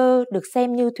Âu Cơ được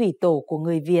xem như thủy tổ của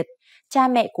người Việt, cha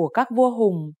mẹ của các vua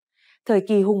Hùng. Thời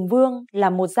kỳ Hùng Vương là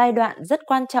một giai đoạn rất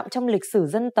quan trọng trong lịch sử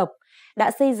dân tộc,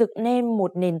 đã xây dựng nên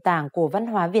một nền tảng của văn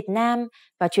hóa Việt Nam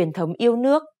và truyền thống yêu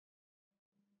nước.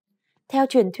 Theo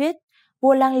truyền thuyết,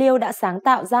 vua Lang Liêu đã sáng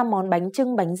tạo ra món bánh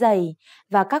chưng bánh dày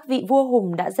và các vị vua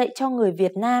Hùng đã dạy cho người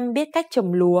Việt Nam biết cách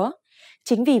trồng lúa.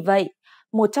 Chính vì vậy,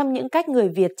 một trong những cách người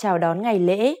Việt chào đón ngày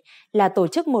lễ là tổ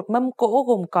chức một mâm cỗ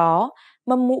gồm có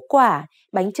mâm ngũ quả,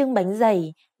 bánh chưng bánh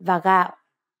dày và gạo.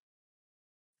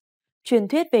 Truyền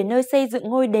thuyết về nơi xây dựng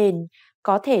ngôi đền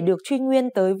có thể được truy nguyên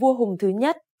tới vua Hùng thứ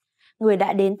nhất, người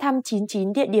đã đến thăm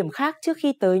 99 địa điểm khác trước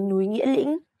khi tới núi Nghĩa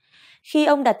Lĩnh. Khi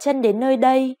ông đặt chân đến nơi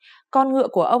đây, con ngựa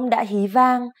của ông đã hí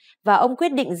vang và ông quyết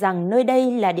định rằng nơi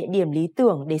đây là địa điểm lý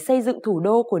tưởng để xây dựng thủ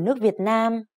đô của nước Việt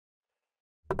Nam.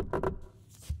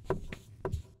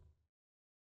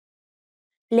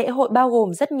 Lễ hội bao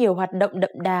gồm rất nhiều hoạt động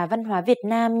đậm đà văn hóa Việt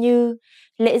Nam như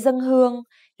lễ dâng hương,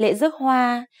 lễ rước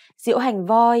hoa, diễu hành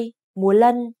voi, múa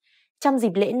lân. Trong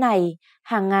dịp lễ này,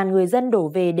 hàng ngàn người dân đổ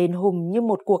về đền Hùng như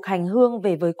một cuộc hành hương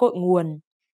về với cội nguồn.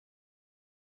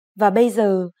 Và bây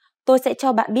giờ, tôi sẽ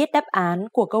cho bạn biết đáp án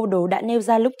của câu đố đã nêu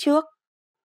ra lúc trước.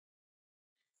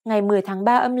 Ngày 10 tháng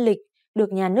 3 âm lịch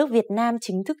được nhà nước Việt Nam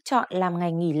chính thức chọn làm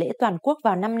ngày nghỉ lễ toàn quốc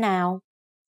vào năm nào?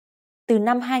 Từ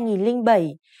năm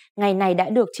 2007, ngày này đã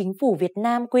được chính phủ Việt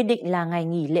Nam quy định là ngày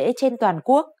nghỉ lễ trên toàn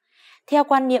quốc. Theo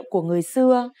quan niệm của người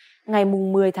xưa, ngày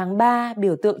mùng 10 tháng 3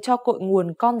 biểu tượng cho cội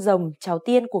nguồn con rồng cháu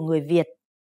tiên của người Việt.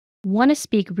 Want to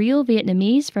speak real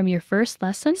Vietnamese from your first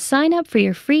lesson? Sign up for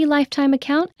your free lifetime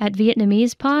account at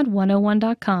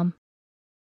Vietnamesepod101.com.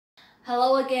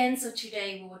 Hello again. So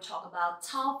today we will talk about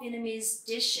top Vietnamese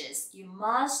dishes you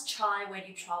must try when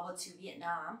you travel to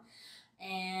Vietnam.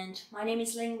 And my name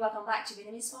is Linh. Welcome back to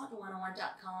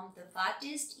Vietnamesepod101.com, the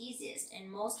fastest, easiest,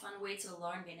 and most fun way to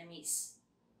learn Vietnamese.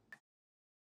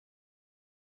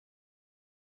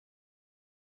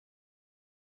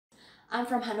 I'm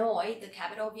from Hanoi, the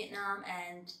capital of Vietnam,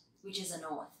 and which is the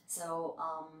north. So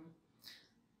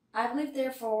I've lived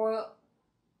there for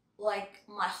like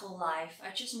my whole life.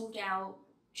 I just moved out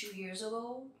 2 years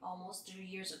ago, almost 3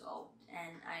 years ago,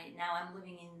 and now I'm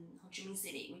living in Ho Chi Minh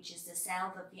City, which is the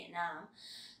south of Vietnam.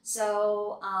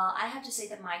 So I have to say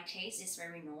that my taste is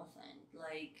very northern.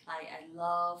 Like I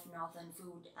love northern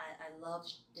food. I love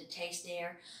the taste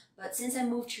there. But since I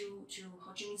moved to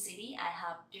Ho Chi Minh City, I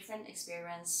have different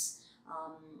experience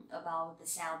about the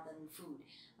southern food,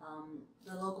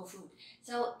 the local food.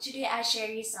 So today I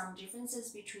share you some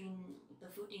differences between the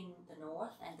food in the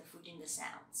north and the food in the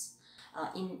south.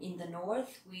 In the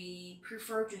north, we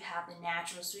prefer to have the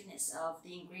natural sweetness of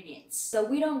the ingredients. So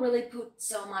we don't really put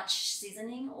so much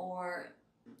seasoning or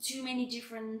too many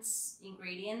different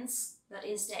ingredients, but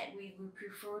instead we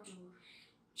prefer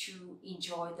to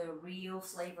enjoy the real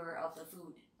flavor of the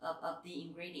food, of the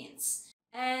ingredients.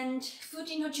 And food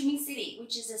in Ho Chi Minh City,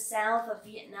 which is the south of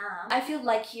Vietnam, I feel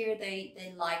like here they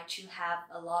like to have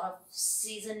a lot of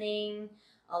seasoning,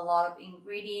 a lot of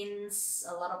ingredients,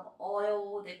 a lot of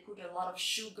oil. They put a lot of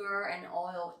sugar and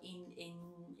oil in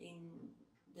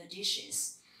the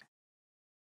dishes.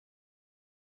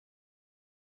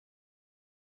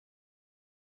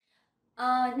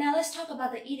 Now let's talk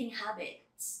about the eating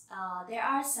habits. There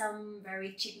are some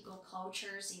very typical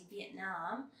cultures in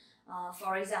Vietnam.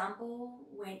 For example,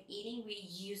 when eating, we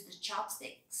use the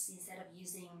chopsticks instead of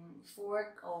using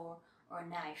fork or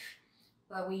knife.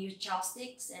 But we use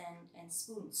chopsticks and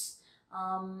spoons.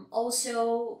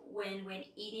 Also, when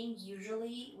eating,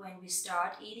 usually when we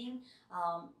start eating,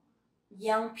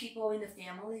 young people in the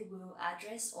family will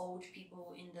address old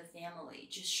people in the family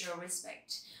to show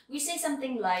respect. We say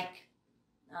something like,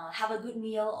 have a good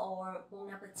meal or bon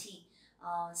appetit.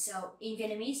 So in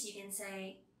Vietnamese, you can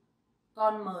say,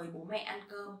 con mời bố mẹ ăn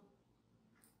cơm.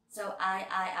 So I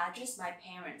address my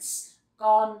parents,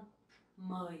 con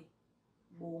mời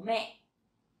bố mẹ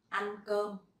ăn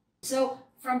cơm. So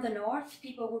from the north,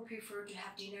 people would prefer to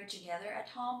have dinner together at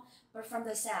home, but from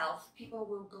the south, people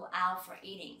will go out for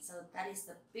eating. So that is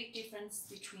the big difference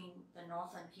between the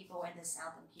northern people and the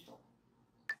southern people.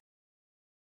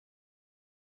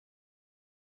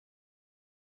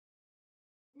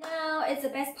 Now it's the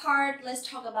best part. Let's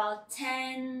talk about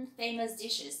 10 famous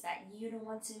dishes that you don't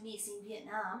want to miss in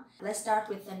Vietnam. Let's start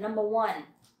with the number one,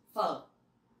 pho.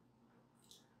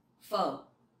 Pho.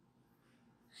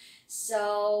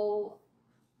 So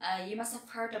you must have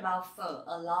heard about pho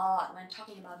a lot when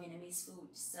talking about Vietnamese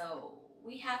food. So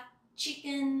we have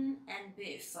chicken and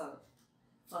beef pho,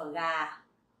 phở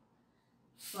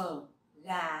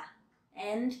gà,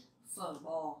 and phở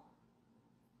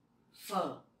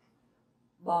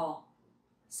bò.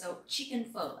 So chicken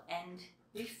pho and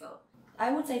beef pho.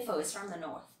 I would say pho is from the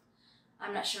north.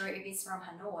 I'm not sure if it's from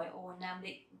Hanoi or Nam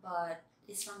Định, but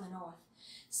it's from the north.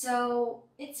 So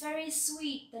it's very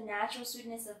sweet, the natural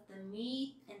sweetness of the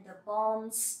meat and the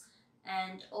bones,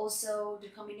 and also the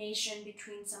combination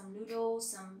between some noodles,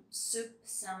 some soup,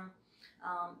 some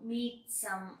meat,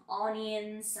 some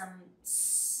onion, some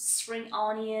spring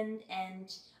onion,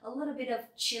 and a little bit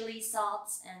of chili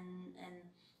sauce and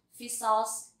fish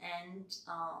sauce and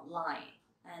lime.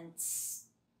 And it's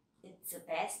the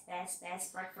best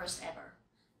breakfast ever.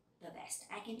 The best.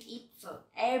 I can eat pho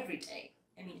every day.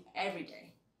 I mean, every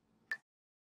day.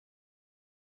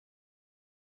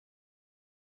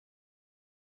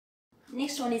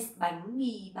 Next one is bánh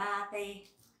mì ba tê.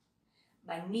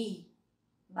 Bánh mì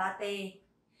ba tê.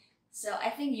 So I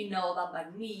think you know about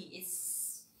bánh mì.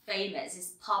 It's famous.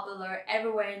 It's popular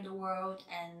everywhere in the world,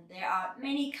 and there are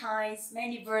many kinds,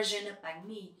 many versions of bánh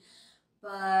mì.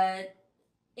 But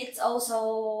it's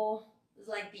also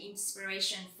like the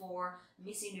inspiration for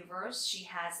Miss Universe. She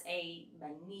has a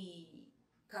bánh mì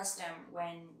custom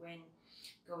when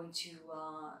going to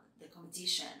the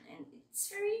competition, and it's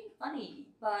very funny.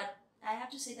 But I have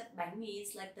to say that bánh mì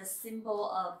is like the symbol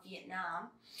of Vietnam.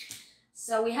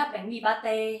 So we have bánh mì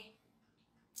pate,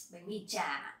 bánh mì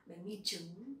chả, bánh mì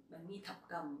trứng, bánh mì thập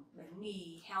cẩm, bánh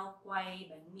mì heo quay,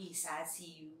 bánh mì xá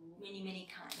xíu, many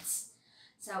kinds.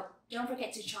 So don't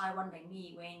forget to try one bánh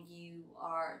mì when you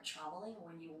are traveling or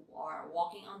when you are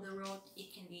walking on the road.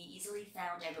 It can be easily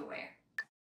found everywhere.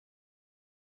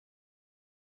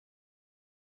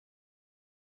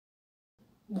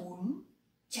 Bún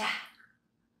chả.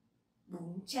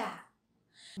 Bún chả.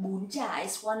 Bún chả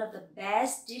is one of the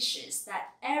best dishes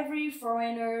that every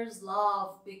foreigners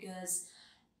love because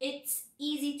it's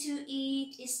easy to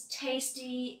eat, it's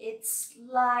tasty, it's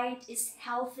light, it's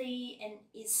healthy, and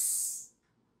it's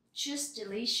just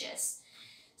delicious.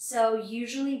 So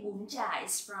usually bún chả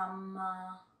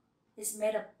is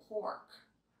made of pork.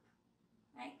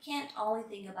 I can't only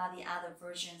think about the other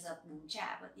versions of bún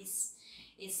chả, but this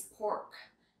is pork,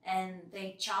 and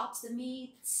they chop the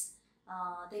meats.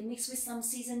 They mix with some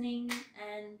seasoning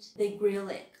and they grill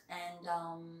it. And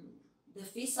the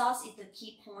fish sauce is the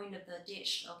key point of the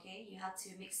dish. Okay, you have to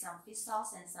mix some fish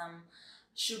sauce and some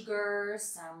sugar,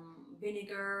 some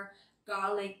vinegar,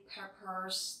 garlic,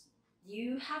 peppers.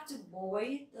 You have to boil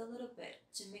it a little bit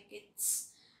to make it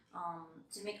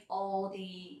to make all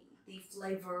the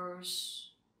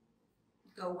flavors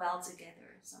go well together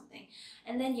or something.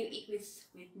 And then you eat with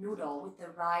noodle, with the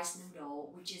rice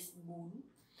noodle, which is bún.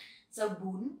 So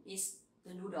bún is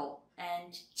the noodle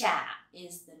and chả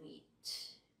is the meat.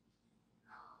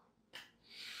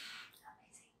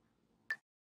 Amazing.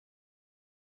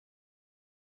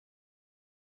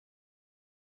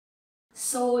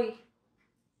 Soy.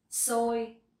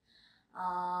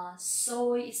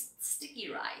 Soy is sticky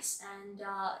rice, and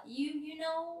you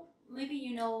know, maybe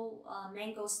you know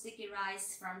mango sticky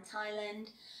rice from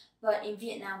Thailand, but in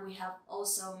Vietnam we have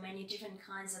also many different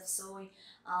kinds of soy.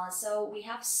 So we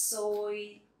have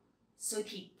soy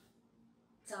thịt,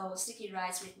 so sticky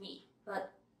rice with meat,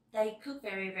 but they cook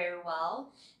very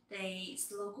well. They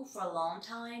slow cook for a long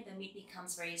time. The meat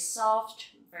becomes very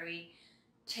soft, very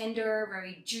tender,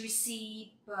 very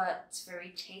juicy, but very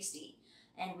tasty.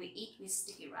 And we eat with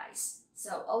sticky rice.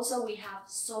 So also we have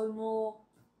soy mo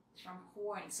from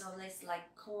corn. So it's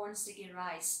like corn sticky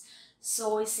rice,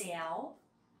 soy xéo,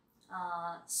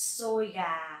 soy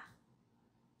gà,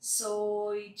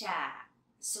 soy chả,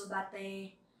 soy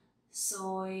pate,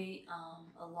 soy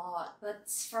a lot. But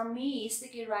for me,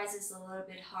 sticky rice is a little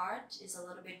bit hard. It's a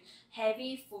little bit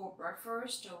heavy for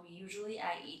breakfast. So usually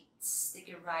I eat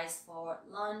sticky rice for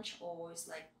lunch, or it's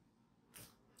like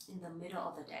in the middle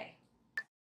of the day.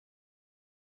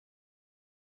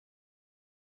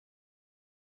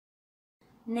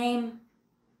 Name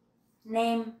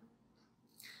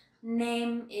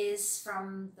is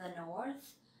from the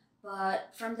north, but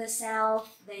from the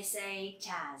south they say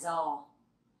chả giò.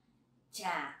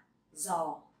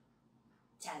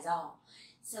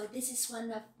 So this is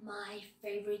one of my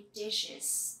favorite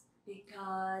dishes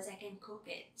because I can cook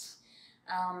it.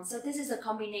 So this is a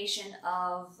combination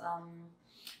of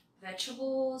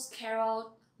vegetables, carrot,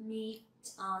 meat,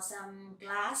 some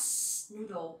glass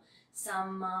noodle,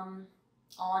 some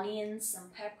onions, some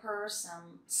peppers,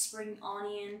 some spring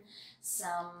onion,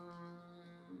 some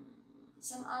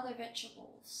other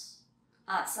vegetables,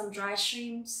 some dry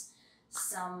shrimps,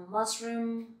 some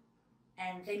mushroom,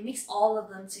 and they mix all of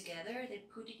them together. They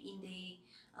put it in the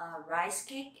rice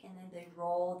cake, and then they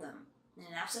roll them,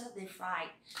 and after that they fry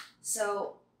it.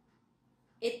 So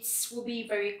it will be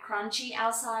very crunchy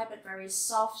outside, but very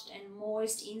soft and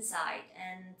moist inside.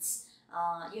 And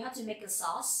you have to make a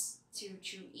sauce to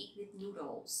eat with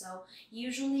noodles. So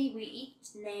usually we eat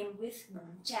nem with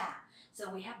bún chả. So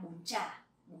we have bún chả,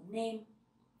 bún nem,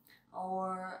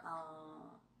 or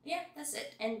yeah, that's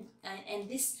it. And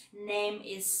this nem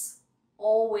is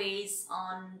always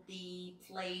on the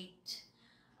plate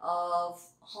of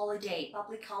holiday,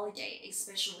 public holiday,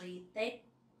 especially Tết,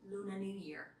 Lunar New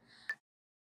Year.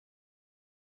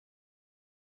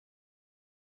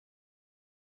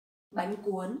 Bánh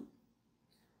cuốn.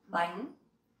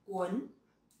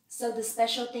 So the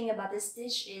special thing about this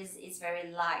dish is it's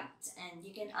very light, and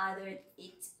you can either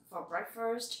eat for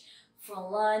breakfast, for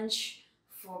lunch,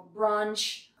 for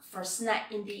brunch, for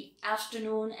snack in the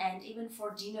afternoon, and even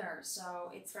for dinner.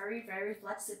 So it's very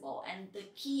flexible, and the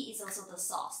key is also the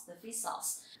sauce, the fish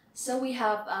sauce. So we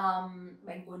have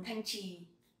bánh cuốn Thanh Trì,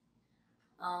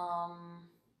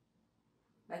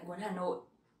 bánh cuốn Hà Nội,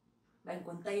 bánh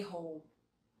cuốn Tây Hồ.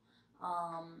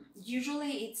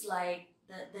 Usually it's like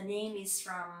the name is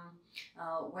from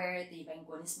where the bánh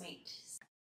cuốn is made.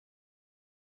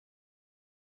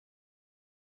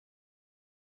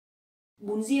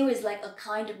 Bún riêu is like a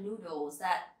kind of noodles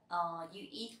that you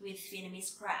eat with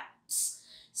Vietnamese crabs.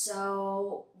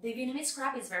 So the Vietnamese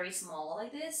crab is very small,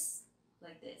 like this,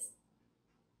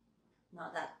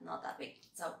 not that big,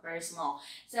 so very small.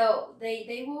 So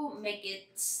they will make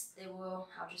it, they will,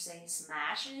 how to say,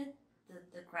 smash it,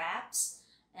 the crabs,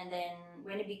 and then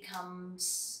when it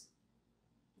becomes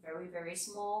very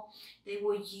small, they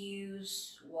will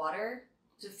use water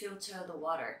to filter the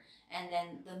water, and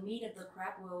then the meat of the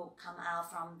crab will come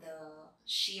out from the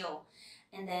shell,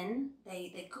 and then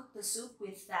they cook the soup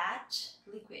with that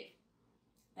liquid,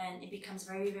 and it becomes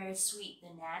very sweet, the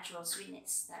natural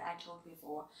sweetness that I told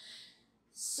before.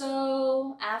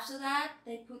 So after that,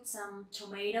 they put some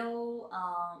tomato,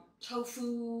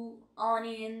 tofu,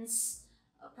 onions,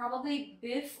 probably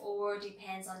beef, or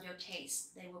depends on your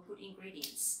taste. They will put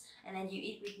ingredients, and then you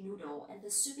eat with noodle. And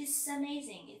the soup is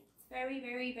amazing. It's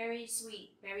very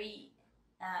sweet.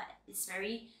 It's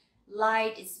very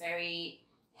light. It's very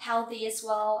healthy as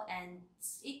well, and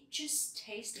it's just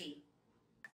tasty.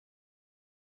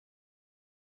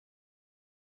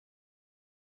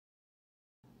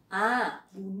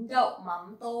 Bún đậu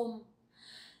mắm tôm.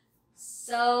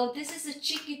 So this is a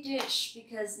tricky dish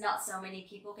because not so many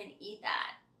people can eat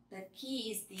that. The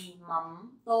key is the mắm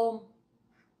tôm.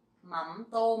 Mắm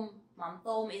tôm. Mắm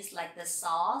tôm is like the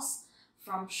sauce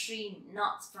from shrimp,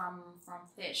 not from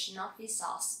fish, not fish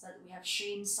sauce, but we have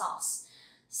shrimp sauce.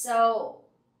 So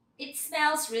it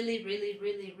smells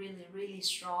really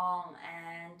strong,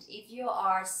 and if you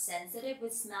are sensitive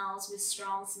with smells, with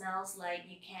strong smells, like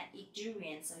you can't eat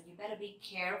durian, so you better be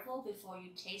careful before you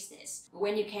taste this.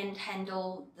 When you can't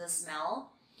handle the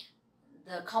smell,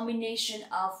 the combination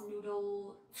of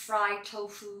noodle, fried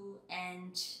tofu,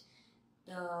 and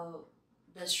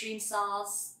the shrimp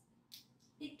sauce,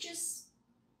 it's just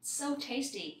so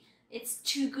tasty. It's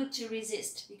too good to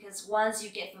resist, because once you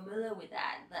get familiar with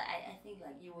that, I think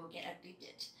like you will get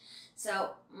addicted. So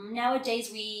nowadays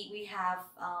we have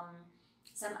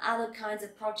some other kinds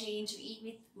of protein to eat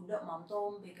with bún đậu mắm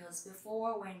tôm, because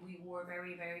before, when we were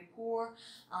very poor,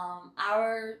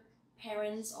 our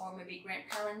parents or maybe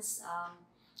grandparents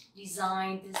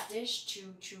designed this dish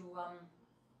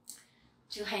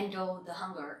to handle the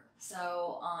hunger.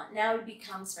 So now it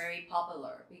becomes very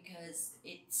popular because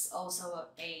it's also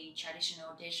a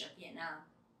traditional dish of Vietnam.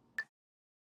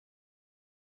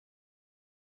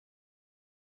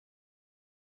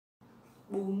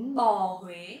 Bún bò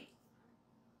Huế.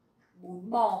 Bún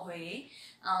bò Huế.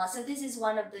 So this is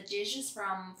one of the dishes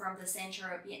from the center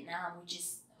of Vietnam, which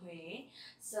is Huế.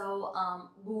 So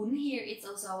bún here, it's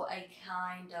also a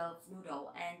kind of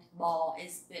noodle, and bò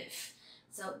is beef.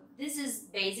 So this is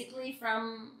basically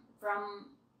from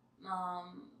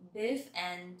beef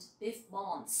and beef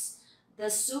bones. The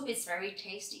soup is very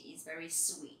tasty. It's very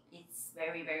sweet. It's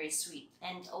very sweet,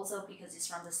 and also because it's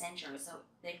from the center, so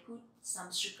they put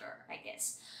some sugar, I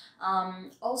guess.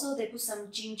 Also, they put some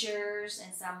gingers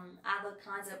and some other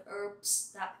kinds of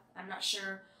herbs that I'm not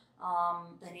sure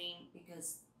the name,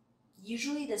 because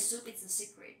usually the soup is the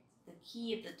secret, the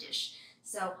key of the dish.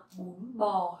 So bún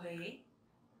bò Huế.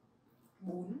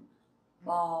 Bún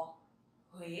bò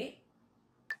Huế.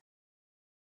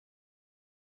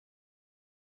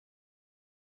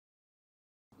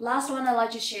 Last one I'd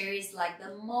like to share is like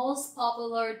the most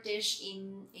popular dish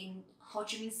in Ho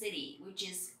Chi Minh City, which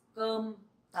is cơm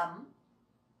tấm.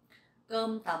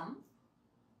 Cơm tấm.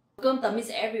 Cơm tấm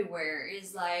is everywhere.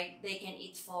 It's like they can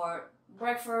eat for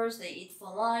breakfast, they eat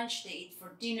for lunch, they eat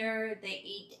for dinner, they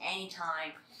eat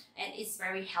anytime. And it's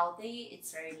very healthy,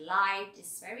 it's very light,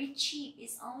 it's very cheap.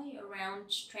 It's only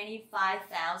around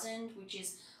 25,000, which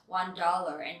is $1,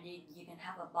 and you can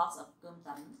have a box of cơm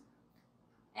tấm.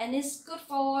 And it's good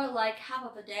for like half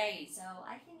of a day, so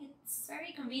I think it's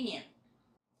very convenient.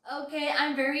 Okay,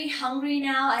 I'm very hungry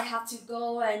now. I have to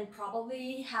go and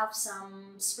probably have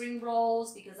some spring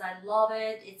rolls because I love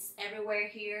it. It's everywhere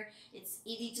here. It's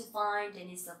easy to find and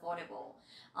it's affordable.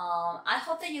 I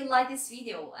hope that you like this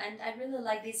video, and I really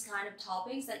like these kind of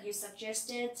topics that you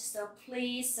suggested. So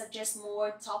please suggest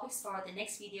more topics for the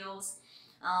next videos.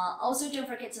 Also, don't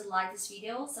forget to like this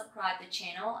video, subscribe the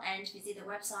channel, and visit the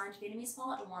website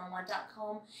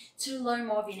VietnamesePod101.com to learn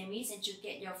more Vietnamese and to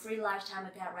get your free lifetime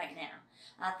account right now.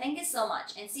 Thank you so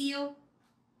much, and see you.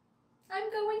 I'm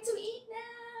going to eat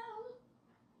now.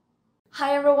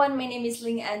 Hi everyone, my name is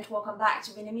Linh and welcome back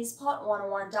to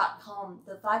VietnamesePod101.com,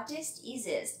 the fastest,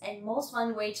 easiest and most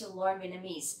fun way to learn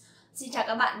Vietnamese. Xin chào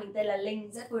các bạn, mình tên là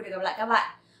Linh, rất vui được gặp lại các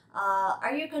bạn.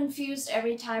 Are you confused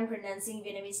every time pronouncing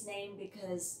Vietnamese name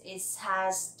because it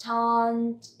has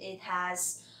tone, it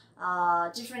has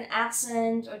different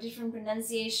accent or different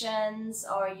pronunciations,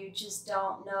 or you just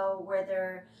don't know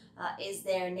whether is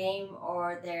their name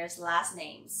or their last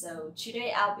name? So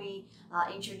today I'll be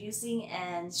introducing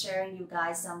and sharing you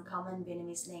guys some common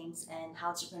Vietnamese names and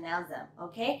how to pronounce them.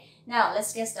 Okay, now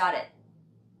let's get started.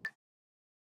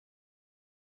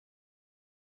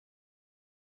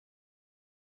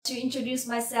 To introduce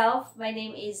myself, my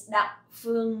name is Đặng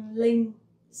Phương Linh.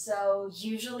 So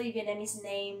usually Vietnamese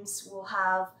names will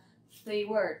have three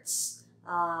words.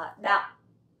 Đặng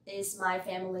is my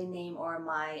family name or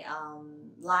my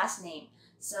last name.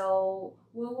 So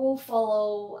we will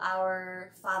follow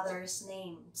our father's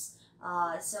names.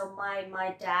 So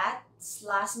my dad's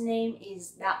last name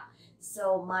is Đặng.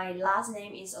 So my last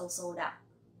name is also Đặng.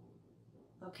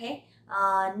 Okay.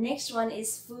 Next one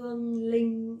is Phương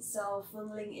Linh. So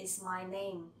Phương Linh is my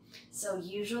name. So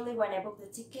usually when I book the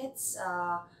tickets,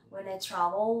 when I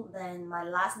travel, then my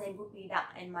last name would be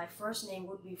Đặng and my first name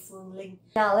would be Phương Linh.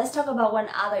 Now let's talk about one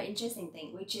other interesting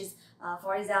thing, which is,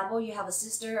 for example, you have a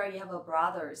sister or you have a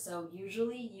brother. So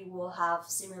usually you will have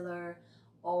similar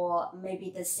or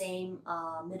maybe the same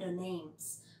middle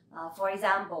names. For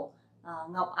example,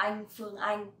 Ngọc Anh, Phương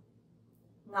Anh,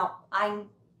 Ngọc Anh,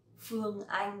 Phương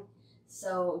Anh.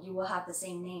 So you will have the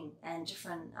same name and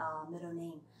different middle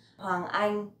name. Hoàng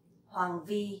Anh, Hoàng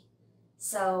Vi.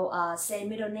 So same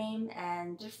middle name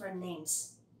and different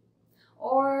names.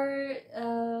 Or,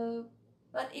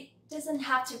 but it doesn't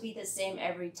have to be the same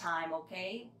every time,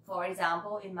 okay? For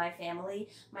example, in my family,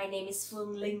 my name is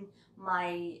Phương Linh.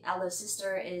 My elder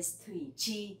sister is Thủy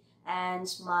Chi. And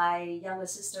my younger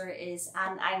sister is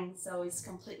An Anh. So it's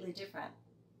completely different.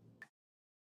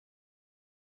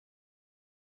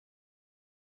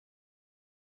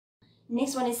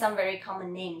 Next one is some very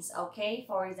common names, okay?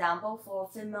 For example, for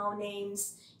female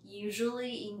names,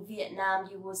 usually in Vietnam,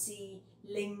 you will see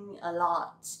Linh a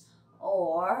lot,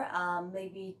 or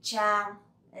maybe Trang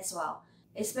as well.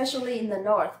 Especially in the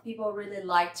north, people really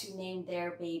like to name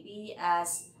their baby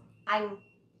as Anh.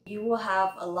 You will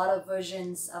have a lot of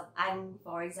versions of Anh,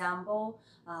 for example,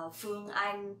 Phương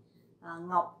Anh,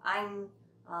 Ngọc Anh,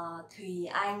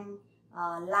 Thùy Anh,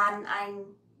 Lan Anh,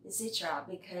 etc.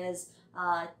 Because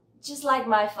just like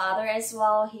my father as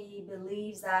well, he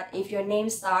believes that if your name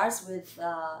starts with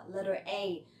letter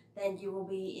A, then you will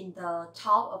be in the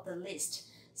top of the list.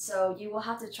 So you will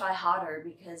have to try harder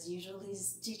because usually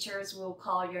teachers will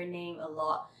call your name a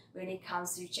lot when it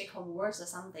comes to check homeworks or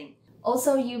something.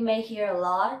 Also, you may hear a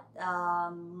lot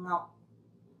Ngọc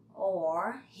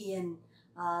or Hiền.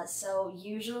 So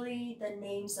usually the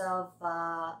names of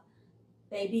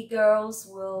baby girls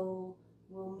will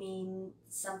mean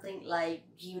something like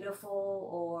beautiful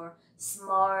or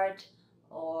smart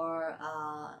or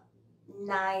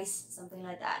nice, something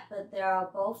like that. But they are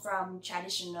both from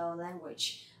traditional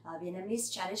language,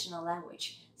 Vietnamese traditional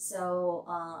language. So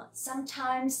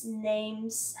sometimes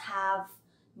names have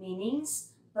meanings,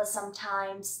 but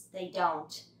sometimes they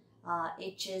don't.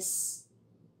 It's just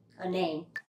a name.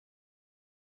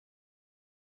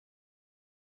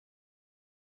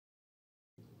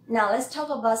 Now let's talk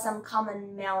about some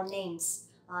common male names.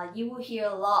 You will hear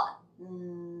a lot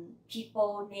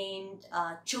people named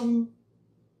Trung,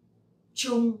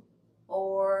 Trung,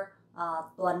 or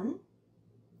Tuấn,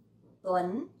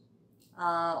 Tuấn,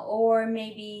 or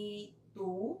maybe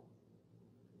Tú,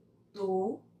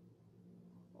 Tú,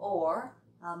 or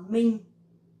Minh,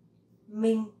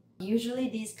 Minh. Usually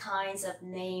these kinds of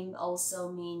names also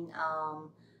mean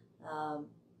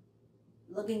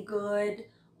looking good,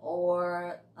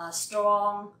 or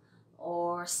strong,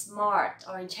 or smart,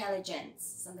 or intelligent,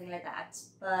 something like that.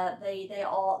 But they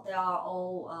are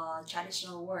all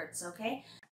traditional words, okay?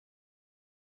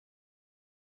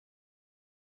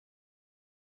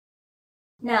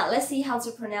 Now let's see how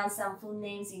to pronounce some full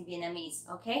names in Vietnamese,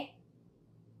 okay?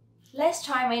 Let's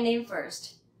try my name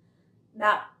first.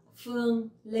 Đặng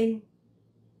Phương Linh.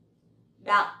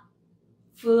 Đặng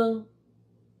Phương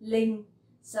Linh.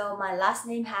 So my last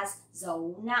name has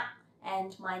dấu nặng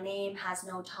and my name has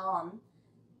no tone.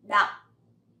 Đặng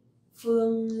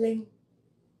Phương Linh.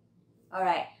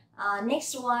 Alright,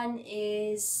 next one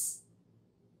is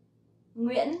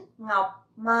Nguyễn Ngọc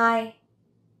Mai.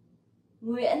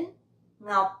 Nguyễn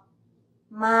Ngọc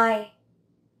Mai.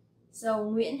 So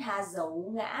Nguyễn has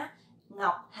dấu ngã,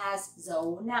 Ngọc has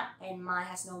dấu nặng, and Mai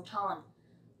has no tone.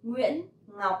 Nguyễn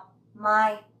Ngọc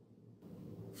Mai.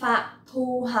 Phạm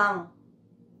Thu Hằng.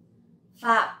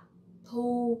 Phạm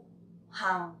Thu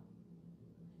Hằng.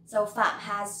 So Phạm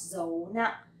has dấu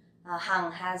nặng,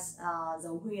 Hằng has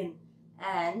dấu huyền,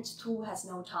 and Thu has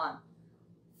no tone.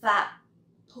 Phạm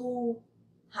Thu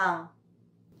Hằng.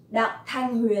 Đặng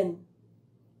Thanh Huyền.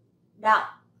 Đặng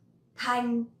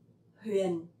Thanh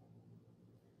Huyền.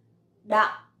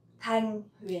 Đặng Thanh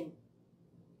Huyền.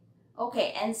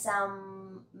 Okay, and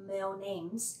some male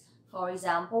names. For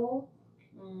example,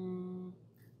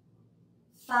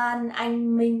 Phan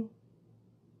Anh Minh.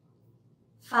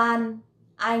 Phan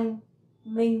Anh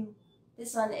Minh.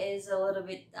 This one is a little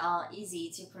bit easy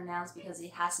to pronounce because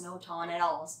it has no tone at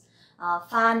all.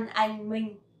 Phan Anh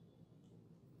Minh.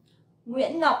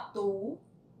 Nguyễn Ngọc Tú.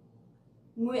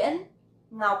 Nguyễn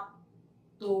Ngọc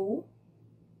Tú.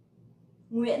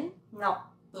 Nguyễn Ngọc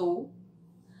Tú.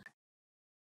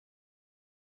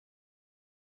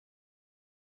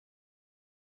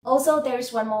 Also,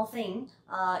 there's one more thing.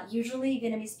 Usually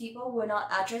Vietnamese people will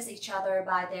not address each other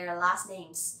by their last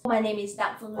names. My name is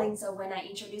Đặng Phương Linh, so when I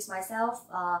introduce myself,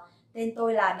 tên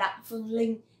tôi là Đặng Phương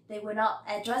Linh, they will not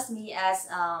address me as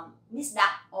Miss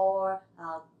Đặng or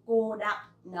cô Đặng.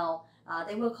 No,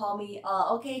 they will call me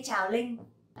okay, chào Linh.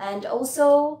 And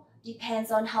also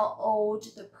depends on how old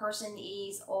the person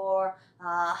is, or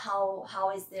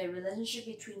how is the relationship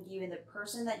between you and the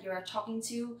person that you are talking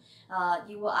to.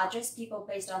 You will address people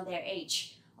based on their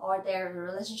age or their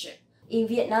relationship. In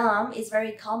Vietnam, it's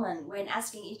very common when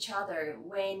asking each other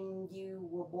when you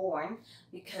were born,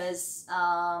 because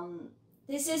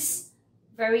this is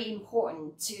very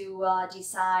important to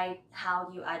decide how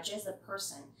you address a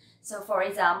person. So for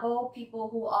example, people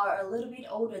who are a little bit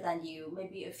older than you,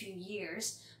 maybe a few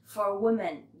years, for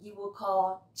women, you will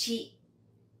call chị.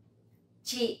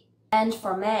 Chị. And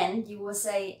for men, you will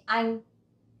say anh.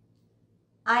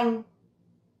 Anh.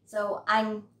 So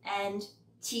anh and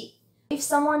chị. If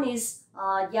someone is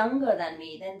younger than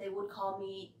me, then they would call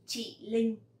me chị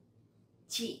Linh.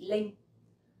 Chị Linh.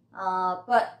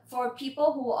 But for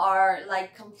people who are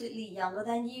like completely younger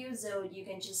than you, so you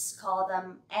can just call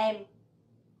them em.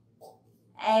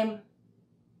 Em,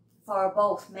 for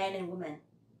both men and women.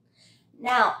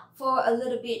 Now, for a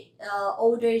little bit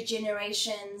older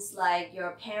generations, like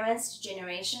your parents'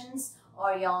 generations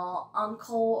or your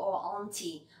uncle or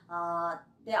auntie,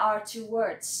 there are two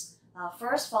words.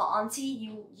 First, for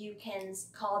auntie, you can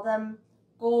call them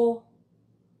cô,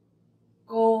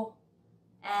 cô,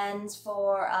 and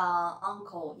for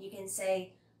uncle, you can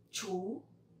say chú,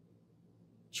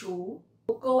 chú.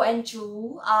 Cô and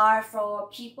chú are for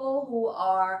people who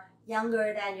are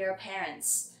younger than your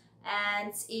parents.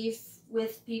 And if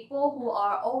with people who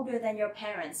are older than your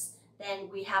parents, then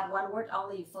we have one word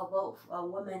only for both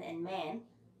women and men.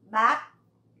 Bác.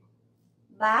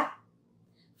 Bác.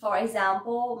 For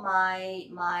example,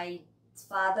 my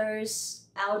father's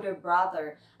elder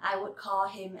brother, I would call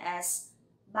him as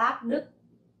Bác Đức.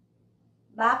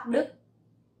 Bác Đức.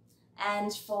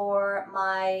 And for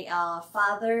my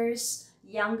father's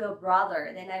younger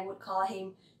brother, then I would call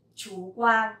him chú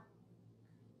Quang.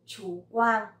 Chú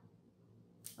Quang.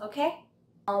 Okay?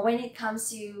 When it comes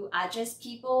to address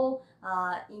people,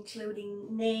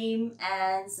 including name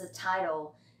and the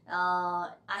title,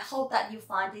 I hope that you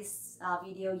find this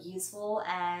video useful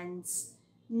and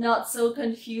not so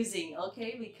confusing,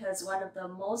 okay? Because one of the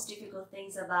most difficult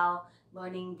things about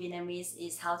learning Vietnamese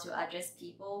is how to address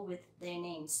people with their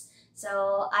names.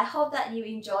 So I hope that you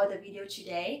enjoyed the video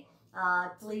today.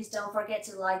 Please don't forget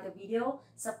to like the video,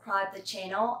 subscribe the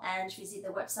channel, and visit the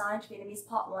website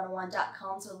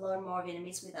VietnamesePod101.com to learn more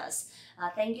Vietnamese with us.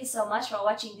 Thank you so much for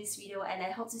watching this video, and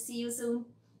I hope to see you soon.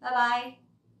 Bye bye!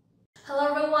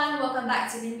 Hello everyone, welcome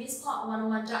back to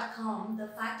VietnamesePod101.com, the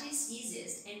fastest,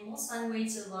 easiest, and most fun way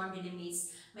to learn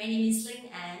Vietnamese. My name is Linh,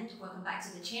 and welcome back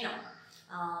to the channel.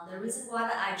 The reason why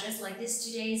that I dressed like this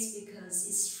today is because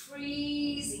it's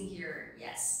freezing here,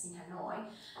 yes, in Hanoi.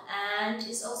 And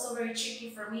it's also very tricky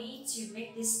for me to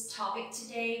make this topic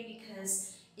today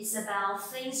because it's about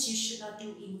things you should not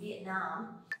do in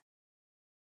Vietnam.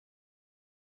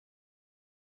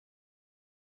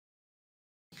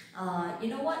 You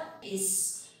know what?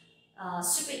 It's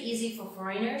super easy for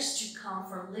foreigners to come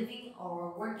for living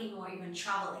or working or even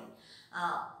traveling.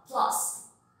 Plus,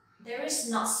 there is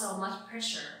not so much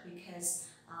pressure because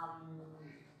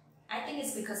I think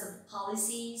it's because of the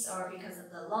policies or because of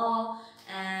the law,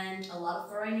 and a lot of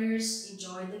foreigners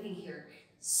enjoy living here.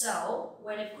 So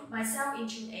when I put myself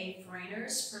into a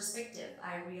foreigner's perspective,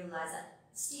 I realized that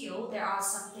still there are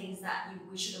some things that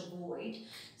we should avoid.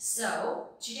 So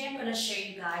today I'm going to show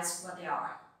you guys what they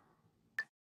are.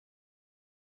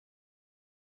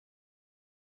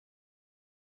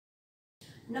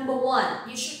 Number one,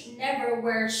 you should never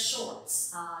wear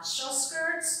shorts, short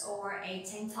skirts, or a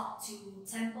tank top to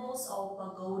temples or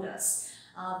pagodas.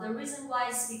 The reason why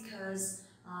is because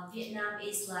Vietnam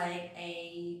is like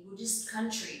a Buddhist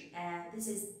country, and this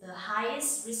is the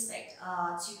highest respect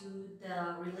to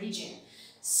the religion.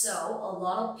 So a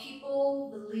lot of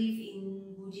people believe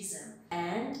in Buddhism,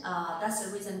 and that's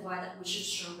the reason why that we should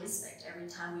show respect every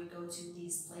time we go to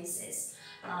these places.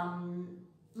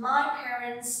 My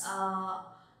parents,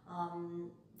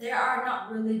 they are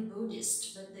not really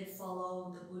Buddhist, but they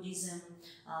follow the Buddhism.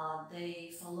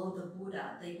 They follow the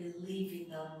Buddha. They believe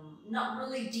in them, not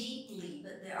really deeply,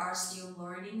 but they are still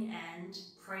learning and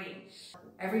praying.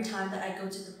 Every time that I go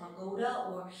to the pagoda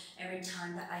or every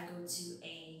time that I go to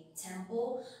a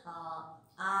temple,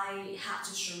 I have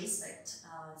to show respect.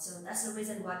 So that's the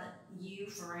reason why that you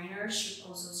foreigners should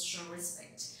also show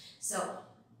respect. So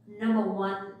number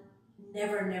one,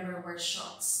 never wear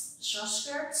short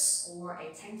skirts or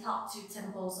a tank top to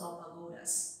temples or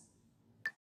pagodas.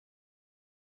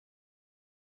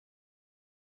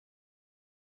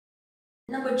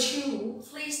 Number two,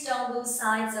 please don't lose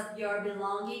sight of your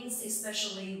belongings,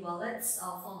 especially wallets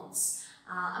or phones.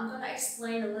 I'm going to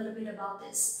explain a little bit about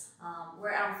this.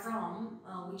 Where I'm from,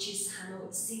 which is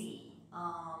Hanoi City,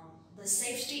 the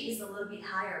safety is a little bit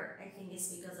higher. I think it's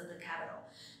because of the capital.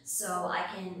 So I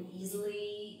can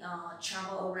easily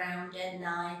travel around at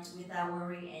night without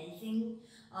worrying anything.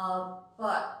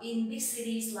 But in big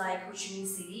cities like Ho Chi Minh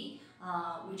City,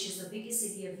 which is the biggest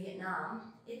city of Vietnam,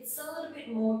 it's a little bit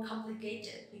more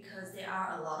complicated because there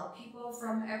are a lot of people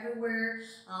from everywhere,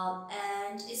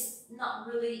 and it's not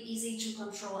really easy to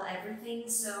control everything.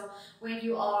 So when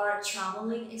you are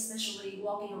traveling, especially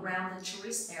walking around the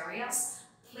tourist areas,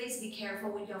 please be careful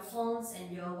with your phones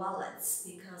and your wallets,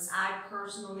 because I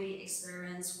personally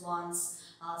experienced once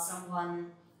someone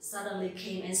suddenly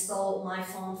came and stole my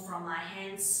phone from my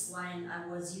hands when I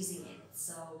was using it.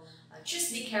 So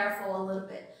just be careful a little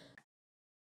bit.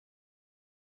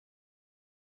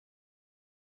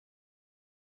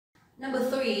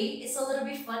 Number three, it's a little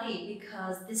bit funny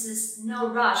because this is no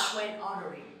rush when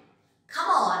ordering. Come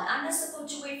on, I'm not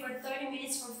supposed to wait for 30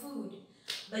 minutes for food.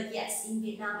 But yes, in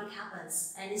Vietnam it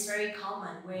happens, and it's very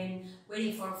common when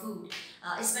waiting for food,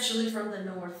 especially from the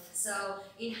north. So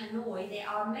in Hanoi, there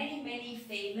are many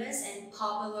famous and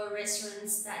popular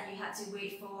restaurants that you have to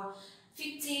wait for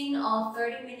 15 or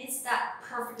 30 minutes. That's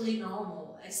perfectly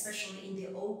normal, especially in the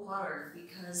old quarter,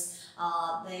 because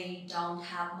they don't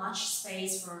have much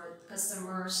space for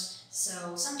customers.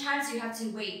 So sometimes you have to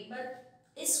wait, but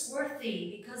it's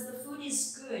worthy because the food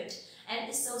is good, and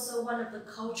it's also one of the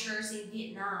cultures in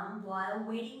Vietnam while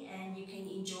waiting, and you can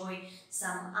enjoy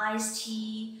some iced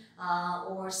tea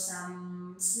or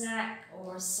some snack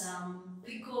or some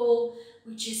pickle,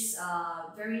 which is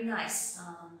very nice.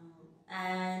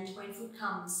 And when food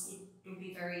comes, it will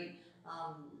be very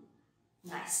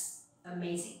nice,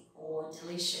 amazing, or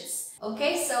delicious.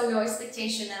 Okay, so no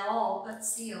expectation at all, but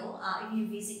still, if you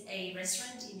visit a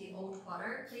restaurant in the old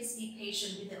quarter, please be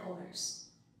patient with the owners.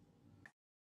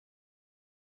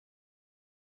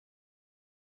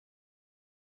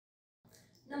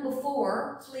 Number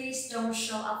four, please don't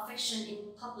show affection in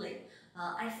public.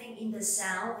 I think in the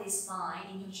south is fine,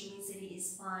 in Ho Chi Minh City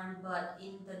is fine, but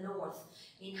in the north,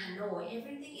 in Hanoi,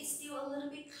 everything is still a little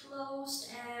bit closed,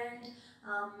 and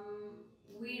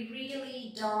we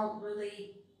really don't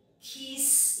really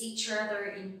kiss each other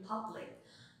in public.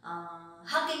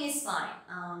 Hugging is fine,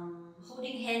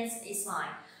 holding hands is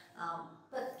fine,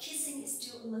 but kissing is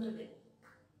still a little bit.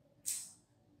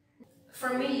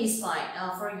 For me, it's fine.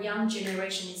 For young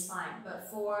generation, it's fine. But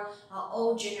for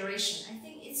old generation, I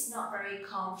think it's not very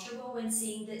comfortable when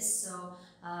seeing this. So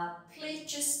please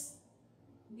just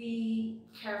be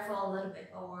careful a little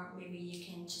bit, or maybe you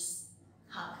can just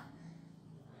hug.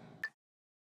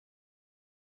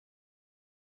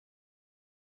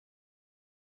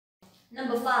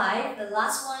 Number five, the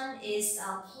last one is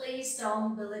please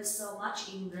don't believe so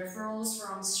much in referrals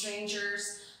from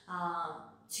strangers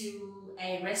to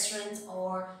a restaurant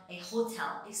or a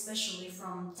hotel, especially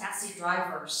from taxi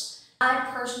drivers. I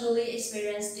personally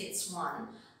experienced this one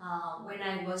when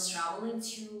I was traveling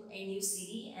to a new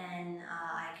city, and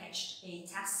I catched a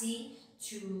taxi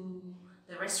to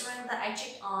the restaurant that I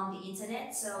checked on the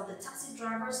internet. So the taxi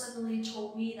driver suddenly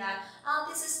told me that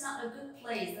this is not a good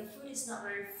place. The food is not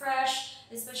very fresh,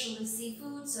 especially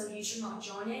seafood, so you should not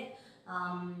join it.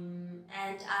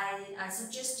 And I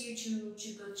suggest you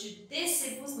to go to this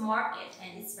seafood market,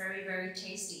 and it's very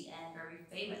tasty and very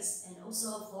famous and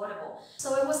also affordable.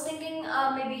 So I was thinking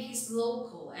maybe he's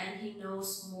local and he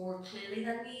knows more clearly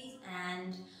than me,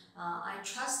 and I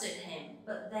trusted him.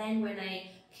 But then when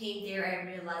I came there, I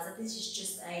realized that this is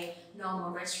just a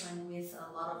normal restaurant with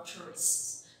a lot of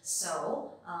tourists.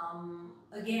 So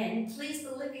again, please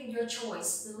believe in your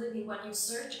choice, believe in what you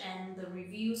search and the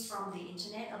reviews from the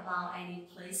internet about any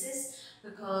places,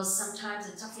 because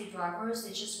sometimes the taxi drivers,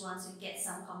 they just want to get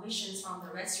some commissions from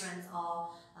the restaurants or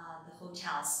the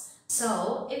hotels.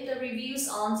 So if the reviews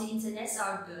on the internet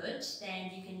are good,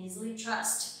 then you can easily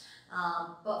trust.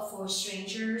 But for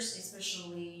strangers,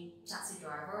 especially taxi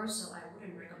drivers, so I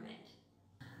wouldn't recommend.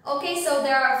 Okay, so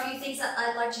there are a few things that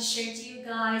I'd like to share to you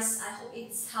guys. I hope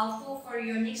it's helpful for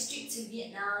your next trip to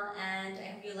Vietnam and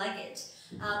I hope you like it.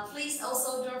 Please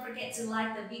also don't forget to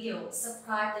like the video,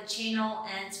 subscribe the channel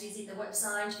and visit the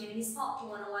website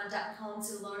VietnamesePod101.com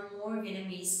to learn more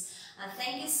Vietnamese.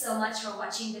 Thank you so much for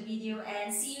watching the video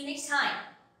and see you next time.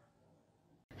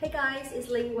 Hey guys, it's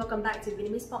Ling. Welcome back to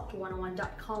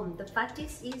VietnamesePod101.com, the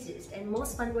fastest, easiest, and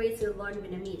most fun way to learn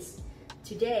Vietnamese.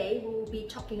 Today, we will be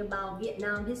talking about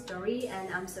Vietnam history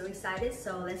and I'm so excited,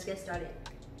 so let's get started.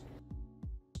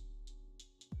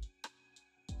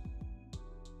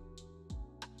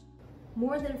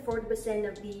 More than 40%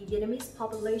 of the Vietnamese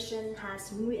population has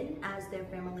Nguyen as their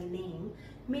family name,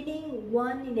 meaning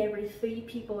 1 in every 3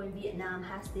 people in Vietnam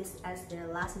has this as their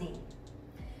last name.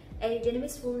 A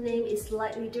Vietnamese full name is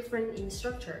slightly different in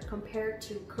structure compared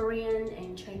to Korean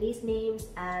and Chinese names,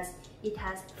 as it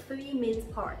has 3 main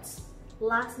parts: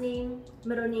 last name,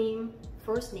 middle name,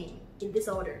 first name, in this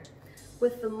order,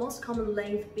 with the most common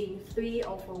length being 3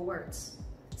 or 4 words.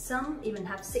 Some even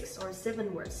have 6 or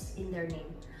 7 words in their name.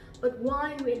 But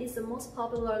why Nguyen is the most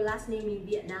popular last name in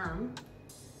Vietnam?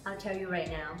 I'll tell you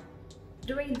right now.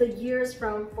 During the years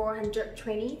from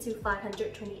 420 to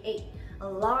 528, a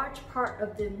large part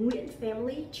of the Nguyen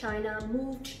family, China,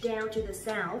 moved down to the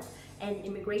south and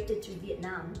immigrated to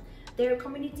Vietnam. Their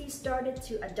community started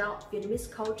to adopt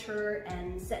Vietnamese culture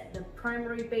and set the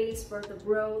primary base for the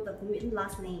growth of Nguyen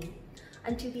last name.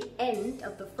 Until the end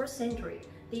of the 1st century,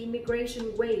 the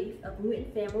immigration wave of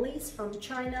Nguyen families from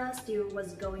China still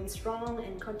was going strong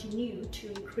and continued to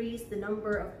increase the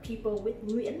number of people with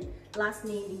Nguyen last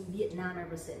name in Vietnam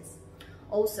ever since.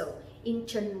 Also, in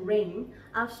Trần reign,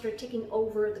 after taking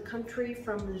over the country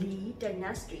from Lý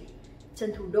dynasty,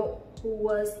 Trần Thủ Độ, who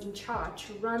was in charge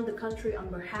to run the country on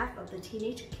behalf of the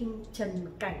teenage king Trần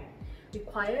Cảnh,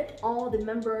 required all the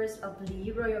members of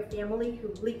Lý royal family who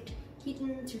lived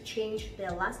hidden to change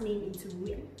their last name into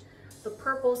Nguyen. The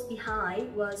purpose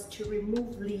behind was to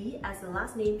remove Lý as the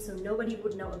last name so nobody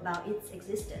would know about its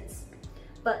existence.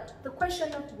 But the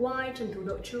question of why Trần Thủ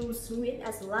Độ chose Nguyen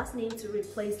as the last name to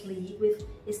replace Lý with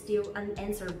is still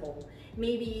unanswerable.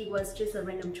 Maybe it was just a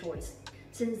random choice.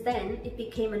 Since then, it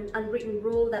became an unwritten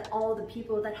rule that all the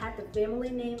people that had the family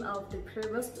name of the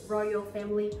previous royal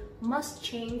family must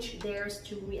change theirs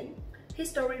to Nguyen.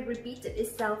 History repeated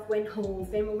itself when Ho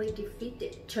family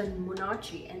defeated Trần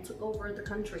monarchy and took over the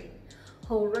country.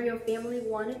 Ho royal family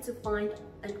wanted to find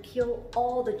and kill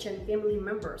all the Trần family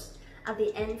members. At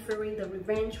the end, fearing the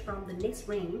revenge from the next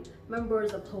reign,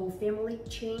 members of Ho family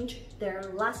changed their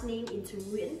last name into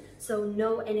Nguyen so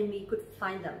no enemy could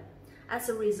find them. As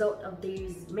a result of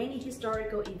these many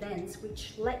historical events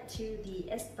which led to the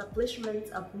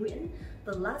establishment of Nguyen,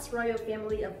 the last royal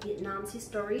family of Vietnam's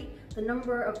history, the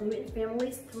number of Nguyen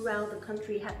families throughout the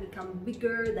country had become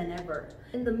bigger than ever.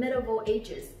 In the medieval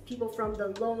ages, people from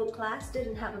the lower class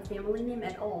didn't have a family name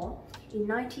at all. In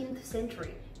 19th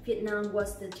century, Vietnam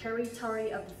was the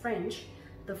territory of the French.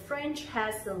 The French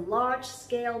has a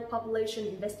large-scale population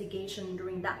investigation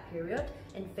during that period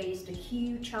and faced a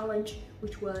huge challenge,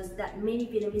 which was that many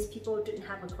Vietnamese people didn't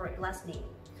have a correct last name.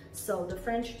 So the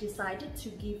French decided to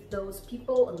give those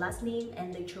people a last name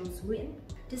and they chose Nguyen.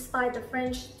 Despite the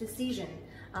French decision,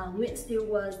 Nguyen still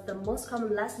was the most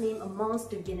common last name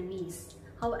amongst the Vietnamese.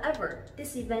 However,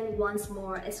 this event once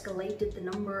more escalated the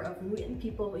number of Nguyen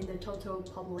people in the total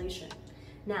population.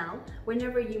 Now,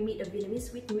 whenever you meet a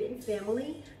Vietnamese with Nguyen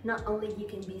family, not only you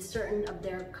can be certain of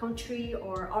their country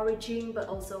or origin, but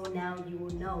also now you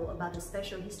will know about the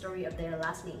special history of their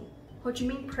last name. Ho Chi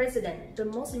Minh President, the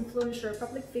most influential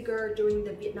public figure during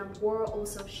the Vietnam War,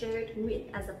 also shared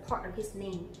Nguyen as a part of his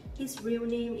name. His real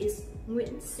name is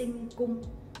Nguyen Sinh Cung.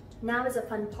 Now is a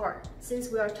fun part.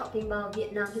 Since we are talking about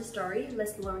Vietnam history,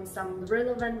 let's learn some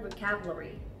relevant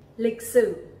vocabulary. Lịch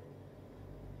sử.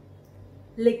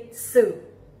 Lịch sử.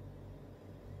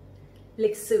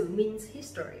 Lịch sử means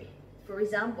history. For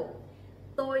example,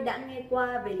 tôi đã nghe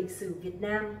qua về lịch sử Việt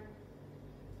Nam.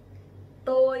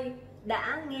 Tôi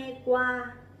đã nghe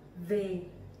qua về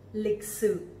lịch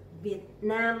sử Việt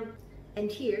Nam.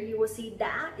 And here you will see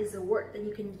đã is a word that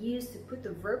you can use to put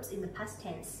the verbs in the past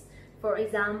tense. For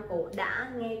example,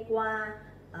 đã nghe qua,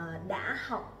 đã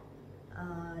học,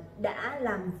 đã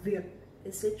làm việc,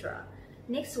 etc.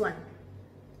 Next one.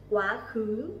 Quá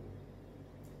khứ.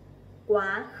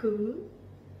 Quá khứ.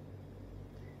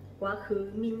 Quá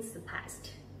khứ means the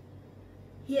past.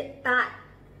 Hiện tại.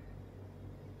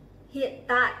 Hiện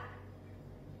tại.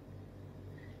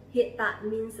 Hiện tại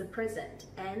means the present.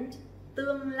 And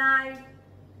tương lai.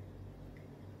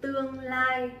 Tương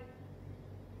lai.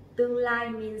 Tương lai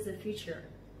means the future.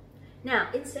 Now,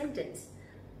 in sentence,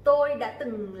 tôi đã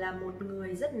từng là một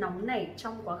người rất nóng nảy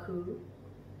trong quá khứ.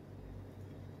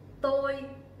 Tôi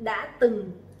đã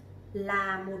từng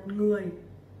là một người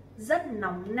rất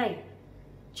nóng nảy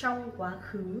trong quá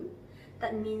khứ.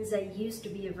 That means I used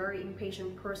to be a very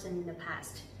impatient person in the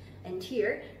past. And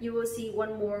here you will see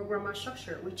one more grammar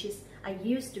structure, which is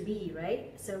I used to be, right?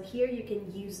 So here you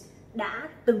can use đã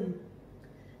từng.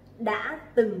 Đã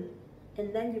từng.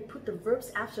 And then you put the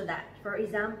verbs after that. For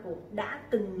example, đã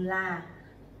từng là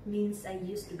means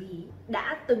I used to be.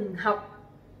 Đã từng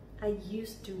học, I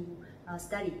used to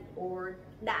study. Or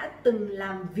đã từng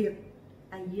làm việc,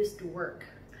 I used to work.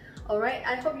 Alright,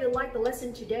 I hope you liked the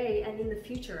lesson today, and in the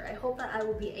future, I hope that I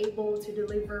will be able to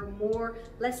deliver more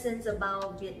lessons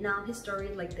about Vietnam history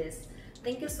like this.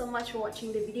 Thank you so much for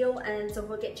watching the video, and don't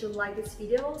forget to like this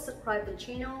video, subscribe to the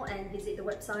channel, and visit the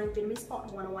website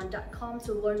VietnamesePod101.com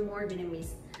to learn more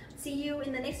Vietnamese. See you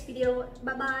in the next video.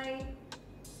 Bye bye!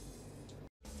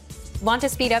 Want to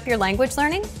speed up your language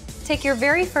learning? Take your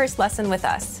very first lesson with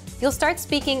us. You'll start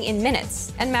speaking in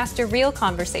minutes and master real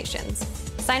conversations.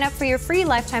 Sign up for your free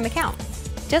lifetime account.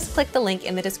 Just click the link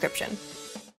in the description.